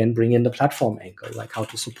how to again bring in the platform angle, like how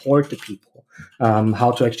to support the people, how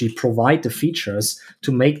to actually provide the features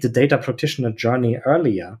to make the data practitioner journey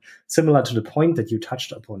earlier. Similar to the point that you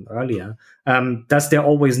touched upon earlier, does there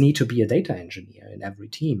always need to be a data engineer in every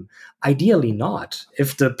team? Ideally not.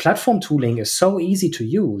 If the platform tooling is so easy to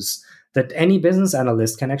use that any business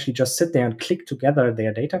analyst can actually just sit there and click together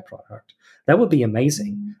their data product, that would be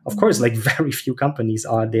amazing. Of course, like very few companies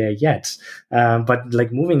are there yet, but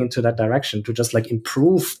like moving into that direction to just like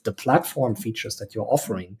improve the platform features that you're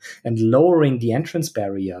offering and lowering the entrance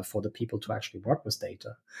barrier for the people to actually work with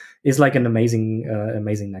data is like an amazing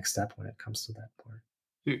next step when it comes to that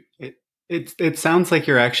part. It sounds like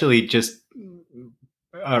you're actually just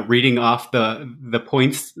reading off the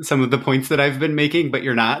points, some of the points that I've been making, but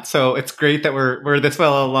you're not. So it's great that we're this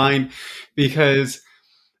well aligned, because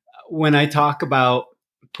when I talk about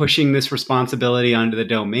pushing this responsibility onto the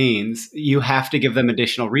domains, you have to give them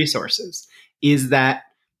additional resources. Is that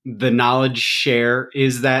the knowledge share?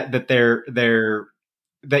 Is that they're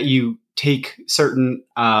that you take certain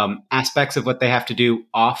aspects of what they have to do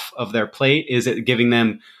off of their plate? Is it giving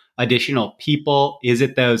them additional people? Is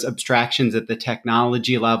it those abstractions at the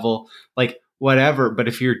technology level? Like whatever. But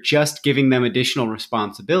if you're just giving them additional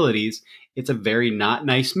responsibilities, it's a very not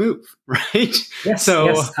nice move, right? Yes, so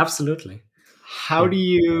yes, absolutely. How do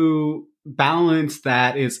you balance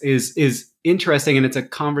that is interesting, and it's a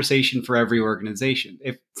conversation for every organization.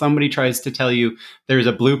 If somebody tries to tell you there's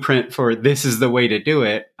a blueprint for this is the way to do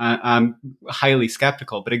it, I'm highly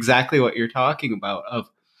skeptical. But exactly what you're talking about of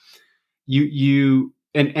you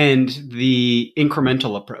and the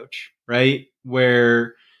incremental approach, right?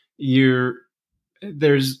 Where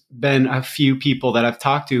there's been a few people that I've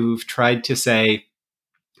talked to who've tried to say,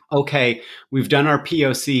 okay, we've done our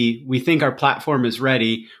POC. We think our platform is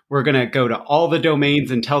ready. We're going to go to all the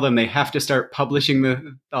domains and tell them they have to start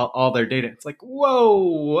publishing all their data. It's like,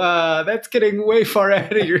 whoa, that's getting way far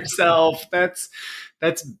ahead of yourself. That's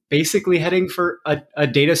basically heading for a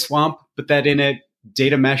data swamp, but that in a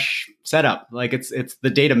data mesh setup. Like it's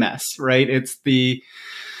the data mess, right?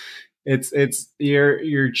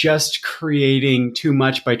 You're just creating too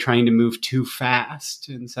much by trying to move too fast.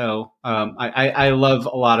 And so I love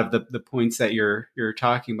a lot of the points that you're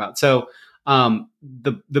talking about. So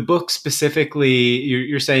the book specifically,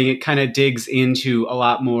 you're saying it kind of digs into a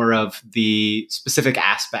lot more of the specific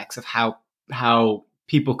aspects of how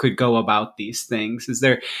people could go about these things. Is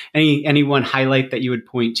there any one highlight that you would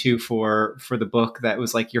point to for the book that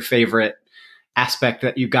was like your favorite aspect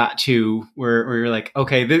that you got to where you're like,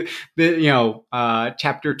 okay,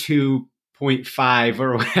 chapter 2.5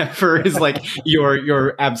 or whatever is like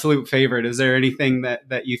your absolute favorite? Is there anything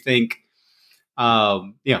that you think,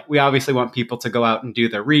 we obviously want people to go out and do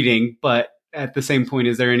their reading, but at the same point,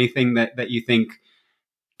 is there anything that you think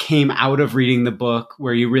came out of reading the book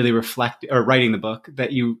where you really writing the book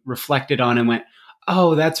that you reflected on and went,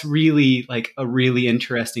 oh, that's really like a really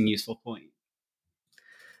interesting, useful point?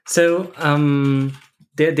 So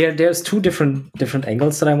there's two different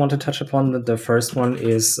angles that I want to touch upon. The first one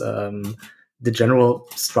is the general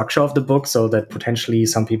structure of the book, so that potentially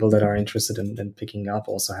some people that are interested in picking up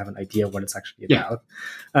also have an idea what it's actually about.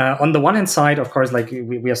 On the one hand side, of course, like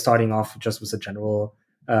we are starting off just with a general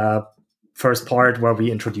first part where we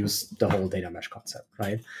introduce the whole data mesh concept,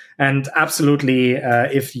 right? And absolutely,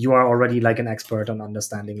 if you are already like an expert on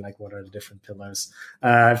understanding like what are the different pillars,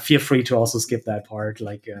 feel free to also skip that part.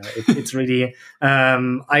 Like it's really,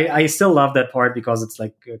 I still love that part because it's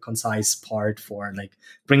like a concise part for like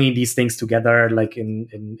bringing these things together, like in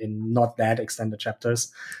not that extended chapters.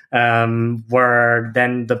 Where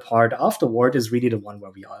then the part afterward is really the one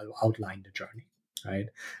where we outline the journey. Right.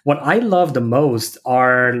 What I love the most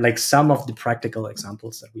are like some of the practical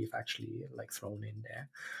examples that we've actually like thrown in there,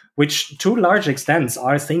 which to large extents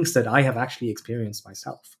are things that I have actually experienced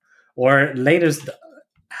myself, or latest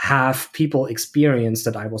have people experienced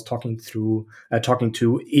that I was talking to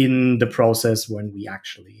in the process when we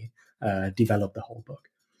actually developed the whole book.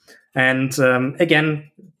 And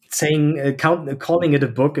again, calling it a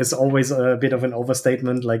book is always a bit of an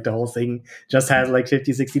overstatement. Like the whole thing just has like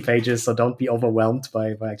 50, 60 pages. So don't be overwhelmed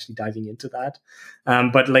by actually diving into that.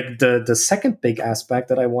 But like the second big aspect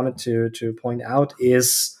that I wanted to point out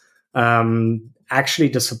is actually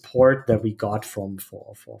the support that we got for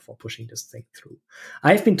pushing this thing through.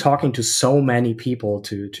 I've been talking to so many people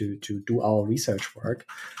to do our research work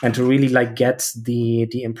and to really like get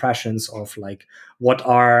the impressions of like what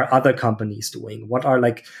are other companies doing, what are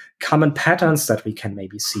like common patterns that we can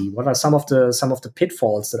maybe see, what are some of the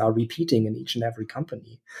pitfalls that are repeating in each and every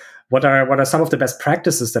company, what are some of the best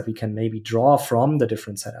practices that we can maybe draw from the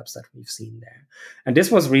different setups that we've seen there. And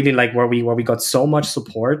this was really like where we got so much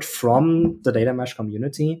support from the data mesh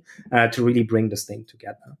community to really bring this thing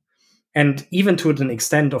together. And even to an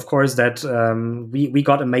extent, of course, that we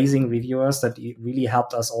got amazing reviewers that really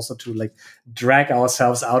helped us also to like drag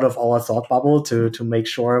ourselves out of our thought bubble to make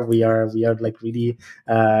sure we are like really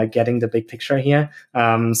getting the big picture here.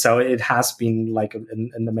 So it has been like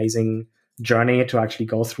an amazing journey to actually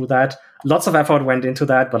go through that. Lots of effort went into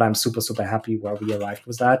that, but I'm super happy where we arrived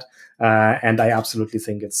with that. And I absolutely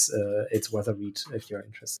think it's worth a read if you're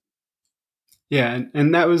interested. Yeah,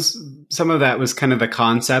 and that was some of that was kind of the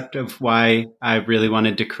concept of why I really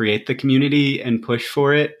wanted to create the community and push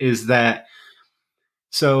for it, is that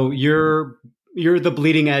so you're the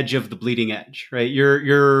bleeding edge of the bleeding edge, right?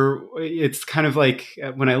 You're it's kind of like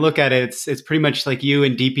when I look at it, it's pretty much like you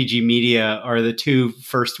and DPG Media are the two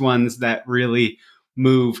first ones that really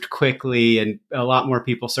moved quickly, and a lot more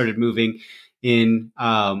people started moving in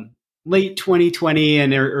late 2020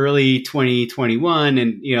 and early 2021,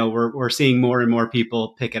 and we're seeing more and more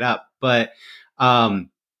people pick it up, but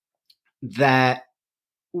that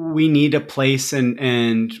we need a place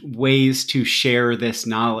and ways to share this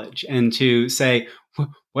knowledge and to say,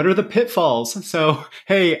 what are the pitfalls? So,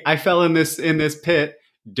 hey, I fell in this pit.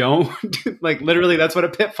 Don't like literally that's what a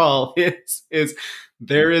pitfall is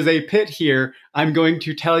there is a pit here. I'm going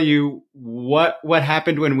to tell you what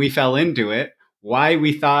happened when we fell into it, why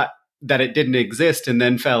we thought that it didn't exist and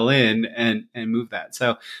then fell in and move that.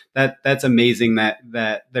 So that's amazing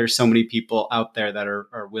that there's so many people out there that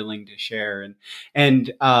are willing to share. And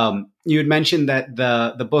you had mentioned that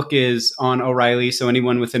the book is on O'Reilly, so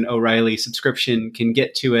anyone with an O'Reilly subscription can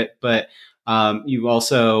get to it. But you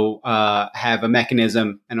also have a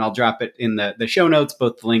mechanism, and I'll drop it in the show notes,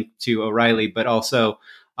 both the link to O'Reilly, but also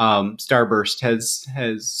Starburst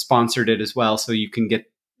has sponsored it as well, so you can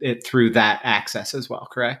get it through that access as well,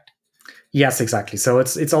 correct? Yes, exactly. So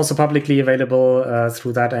it's also publicly available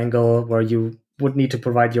through that angle, where you would need to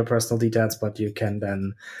provide your personal details, but you can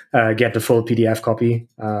then get the full PDF copy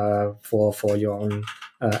for your own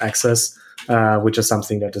access, which is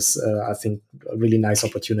something that is, I think, a really nice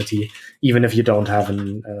opportunity, even if you don't have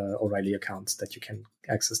an O'Reilly account, that you can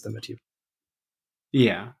access the material.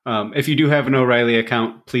 Yeah. If you do have an O'Reilly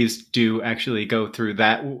account, please do actually go through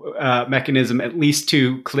that mechanism, at least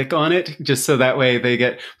to click on it, just so that way they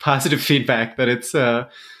get positive feedback that it's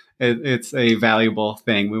a valuable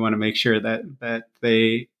thing. We want to make sure that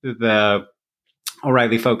the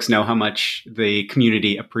O'Reilly folks know how much the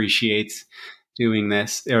community appreciates doing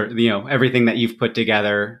this, or everything that you've put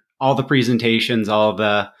together, all the presentations, all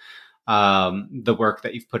the work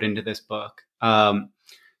that you've put into this book.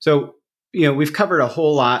 So we've covered a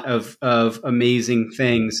whole lot of amazing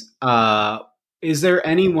things. Is there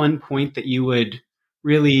any one point that you would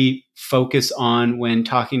really focus on when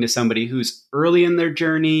talking to somebody who's early in their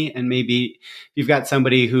journey, and maybe you've got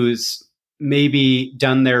somebody who's maybe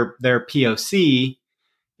done their POC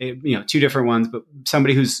two different ones, but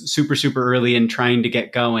somebody who's super, super early and trying to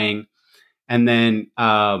get going, and then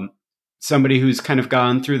somebody who's kind of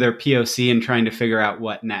gone through their POC and trying to figure out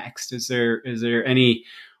what next. Is there any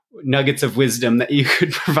nuggets of wisdom that you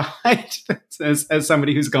could provide as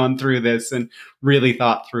somebody who's gone through this and really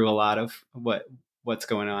thought through a lot of what's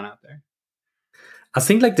going on out there? I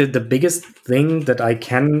think like the biggest thing that I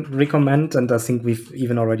can recommend, and I think we've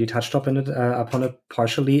even already touched upon it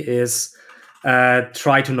partially, is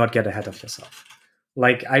try to not get ahead of yourself.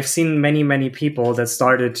 Like I've seen many people that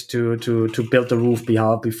started to build the roof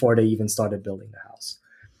before they even started building the house,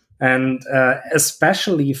 and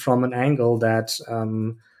especially from an angle that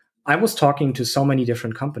I was talking to so many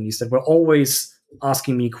different companies that were always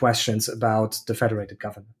asking me questions about the federated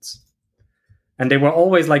governance. And they were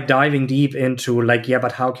always like diving deep into like, yeah,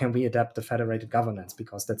 but how can we adapt the federated governance?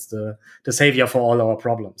 Because that's the savior for all our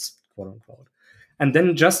problems, quote unquote. And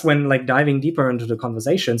then just when like diving deeper into the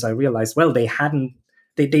conversations, I realized, well, they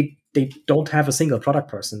don't have a single product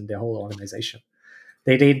person in their whole organization.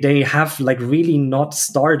 They have like really not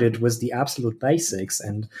started with the absolute basics.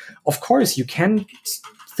 And of course, you can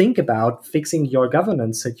think about fixing your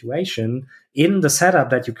governance situation in the setup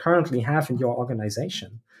that you currently have in your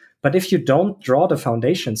organization. But if you don't draw the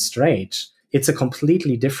foundation straight, it's a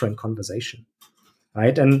completely different conversation,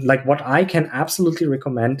 right? And like what I can absolutely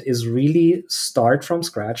recommend is really start from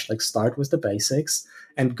scratch, like start with the basics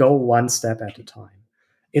and go one step at a time.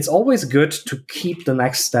 It's always good to keep the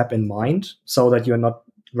next step in mind so that you're not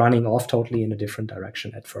running off totally in a different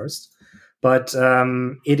direction at first. But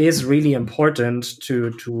it is really important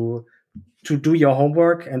to do your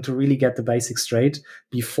homework and to really get the basics straight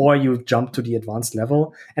before you jump to the advanced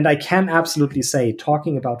level. And I can absolutely say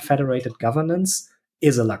talking about federated governance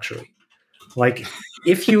is a luxury. Like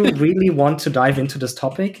if you really want to dive into this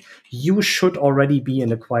topic, you should already be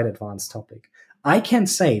in a quite advanced topic. I can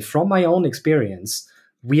say from my own experience,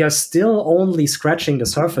 we are still only scratching the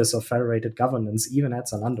surface of federated governance, even at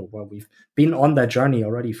Zalando, where we've been on that journey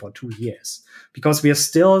already for 2 years, because we are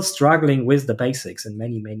still struggling with the basics in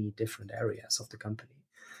many different areas of the company.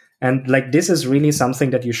 And like, this is really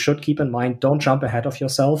something that you should keep in mind. Don't jump ahead of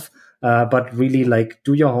yourself, but really like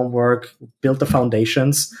do your homework, build the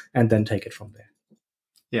foundations, and then take it from there.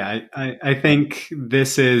 Yeah, I think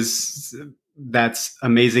that's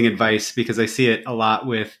amazing advice, because I see it a lot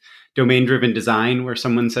with domain-driven design, where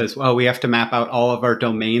someone says, well, we have to map out all of our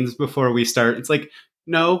domains before we start. It's like,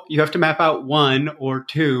 no, you have to map out one or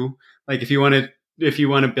two. Like if you want to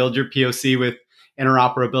build your POC with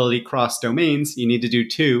interoperability cross domains, you need to do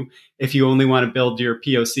two. If you only want to build your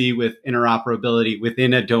POC with interoperability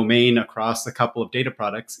within a domain across a couple of data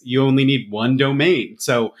products, you only need one domain.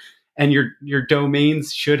 So, and your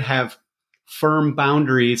domains should have firm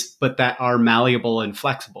boundaries, but that are malleable and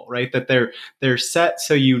flexible, right? That they're set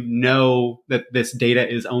so you know that this data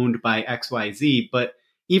is owned by XYZ. But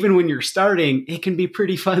even when you're starting, it can be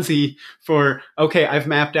pretty fuzzy for, okay, I've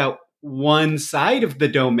mapped out one side of the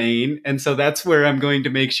domain, and so that's where I'm going to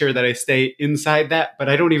make sure that I stay inside that, but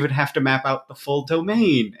I don't even have to map out the full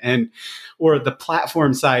domain. Or the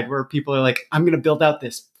platform side, where people are like, I'm going to build out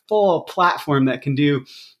this full platform that can do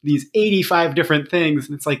these 85 different things.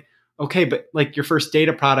 And it's like, okay, but like your first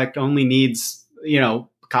data product only needs,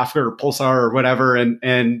 Kafka or Pulsar or whatever,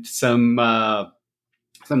 and some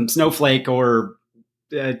Snowflake or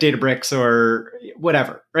Databricks or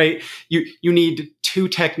whatever, right? You need two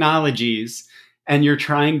technologies, and you're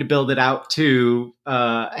trying to build it out to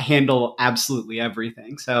handle absolutely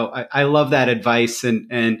everything. So I love that advice,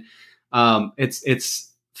 and it's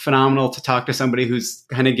phenomenal to talk to somebody who's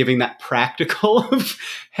kind of giving that practical of,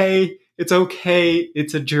 hey, it's okay.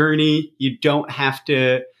 It's a journey. You don't have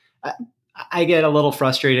to. I get a little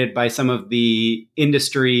frustrated by some of the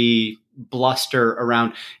industry bluster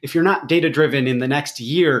around, if you're not data driven in the next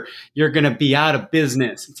year, you're going to be out of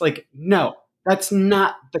business. It's like, no, that's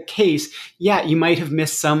not the case. Yeah, you might have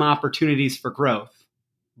missed some opportunities for growth,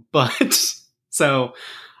 but so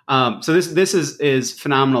this is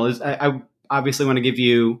phenomenal. I obviously want to give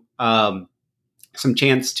you some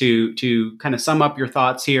chance to kind of sum up your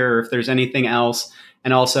thoughts here, if there's anything else,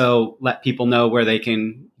 and also let people know where they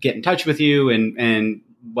can get in touch with you and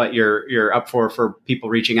what you're up for people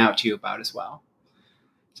reaching out to you about as well.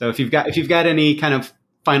 So if you've got any kind of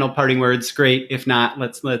final parting words, great. If not,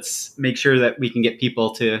 let's make sure that we can get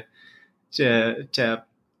people to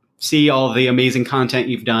see all the amazing content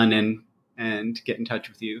you've done and get in touch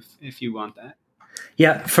with you if you want that.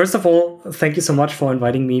 Yeah, first of all, thank you so much for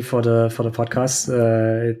inviting me for the podcast.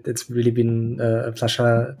 It's really been a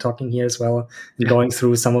pleasure talking here as well and going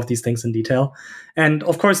through some of these things in detail. And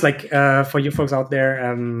of course, like for you folks out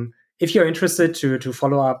there, if you're interested to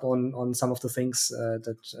follow up on some of the things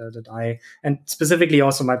that I, and specifically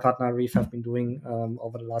also my partner Reef, have been doing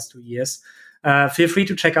over the last 2 years, feel free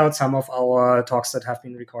to check out some of our talks that have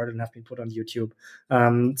been recorded and have been put on YouTube.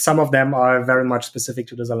 Some of them are very much specific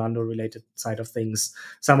to the Zalando related side of things.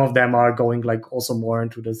 Some of them are going like also more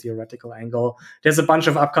into the theoretical angle. There's a bunch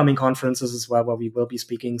of upcoming conferences as well where we will be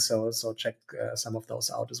speaking. So check some of those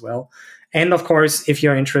out as well. And of course, if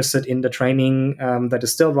you're interested in the training that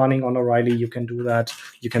is still running on O'Reilly, you can do that.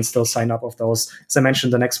 You can still sign up of those. As I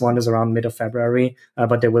mentioned, the next one is around mid of February,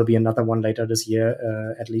 but there will be another one later this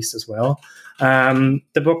year, at least as well.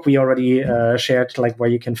 The book we already shared, like where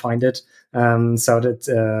you can find it. So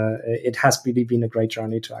that it has really been a great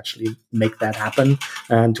journey to actually make that happen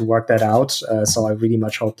and to work that out. So I really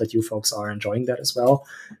much hope that you folks are enjoying that as well.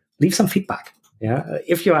 Leave some feedback. Yeah,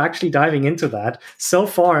 if you're actually diving into that. So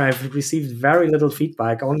far, I've received very little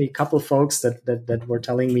feedback. Only a couple folks that were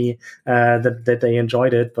telling me that they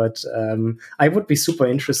enjoyed it. But I would be super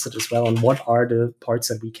interested as well on what are the parts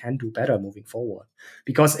that we can do better moving forward.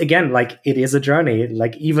 Because again, like it is a journey.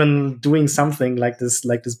 Like even doing something like this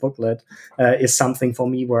booklet is something for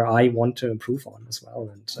me where I want to improve on as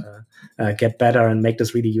well and get better and make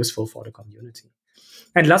this really useful for the community.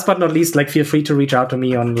 And last but not least, like feel free to reach out to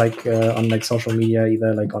me on social media,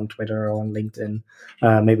 either like on Twitter or on LinkedIn.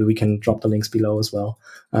 Maybe we can drop the links below as well,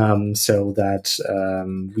 so that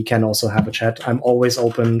we can also have a chat. I'm always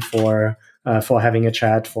open for having a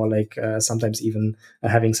chat, for like sometimes even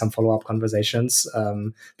having some follow-up conversations,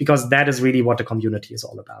 because that is really what the community is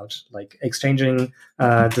all about, like exchanging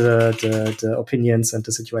the opinions and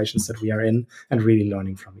the situations that we are in and really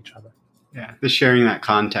learning from each other. Yeah, the sharing that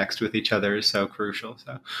context with each other is so crucial.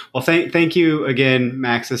 So, well, thank you again,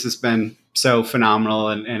 Max. This has been so phenomenal,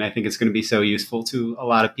 and I think it's going to be so useful to a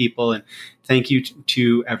lot of people. And thank you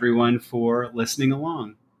to everyone for listening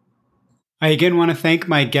along. I again want to thank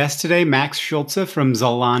my guest today, Max Schultze from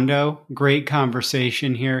Zalando. Great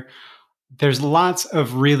conversation here. There's lots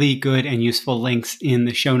of really good and useful links in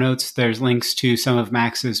the show notes. There's links to some of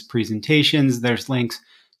Max's presentations. There's links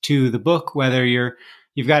to the book, whether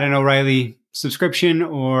you've got an O'Reilly subscription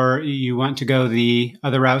or you want to go the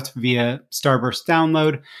other route via Starburst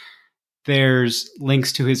download. There's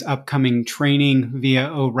links to his upcoming training via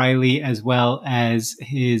O'Reilly, as well as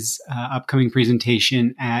his upcoming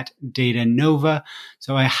presentation at Data Nova.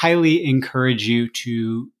 So I highly encourage you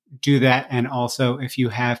to do that. And also, if you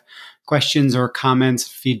have questions or comments,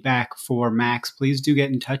 feedback for Max, please do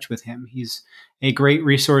get in touch with him. He's a great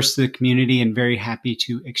resource to the community and very happy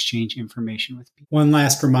to exchange information with people. One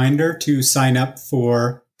last reminder to sign up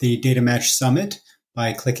for the Data Mesh Summit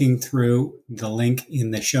by clicking through the link in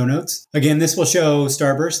the show notes. Again, this will show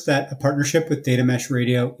Starburst that a partnership with Data Mesh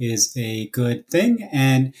Radio is a good thing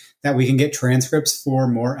and that we can get transcripts for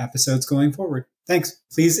more episodes going forward. Thanks.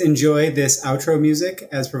 Please enjoy this outro music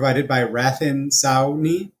as provided by Rathin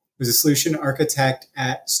Sauni, who's a solution architect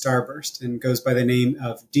at Starburst and goes by the name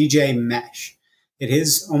of DJ Mesh. It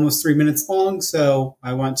is almost 3 minutes long, so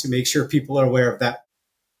I want to make sure people are aware of that.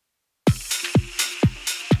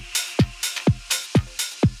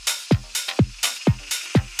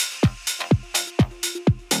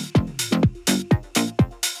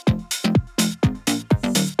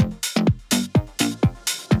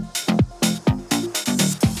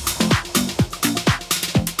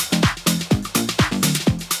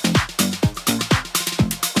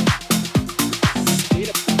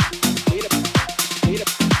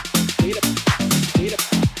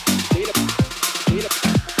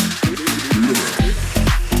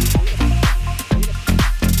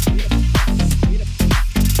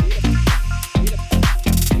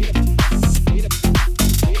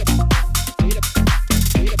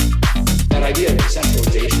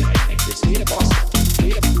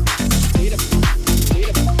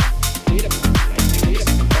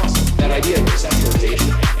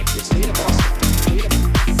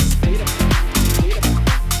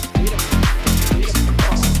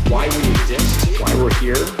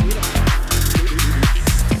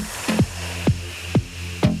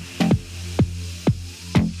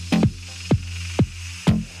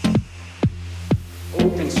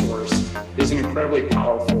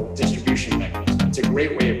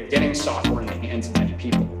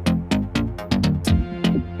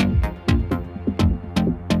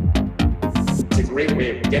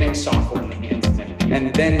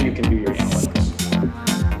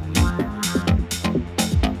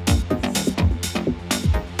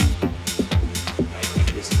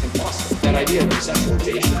 That idea of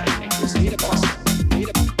decentralization,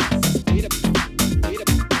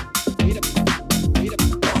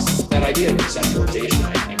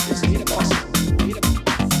 I think, is impossible.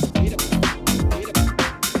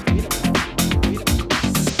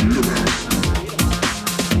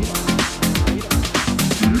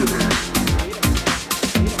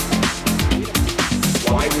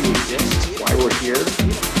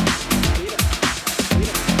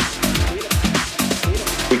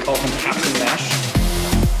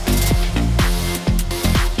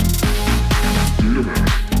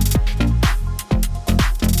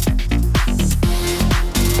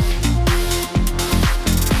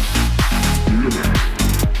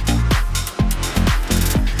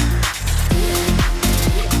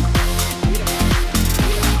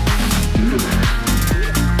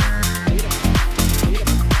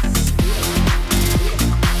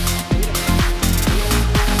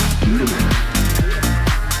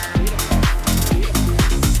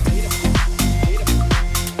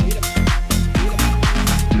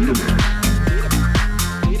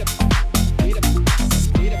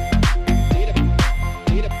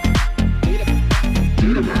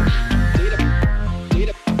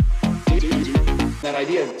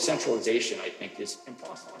 idea of centralization, I think,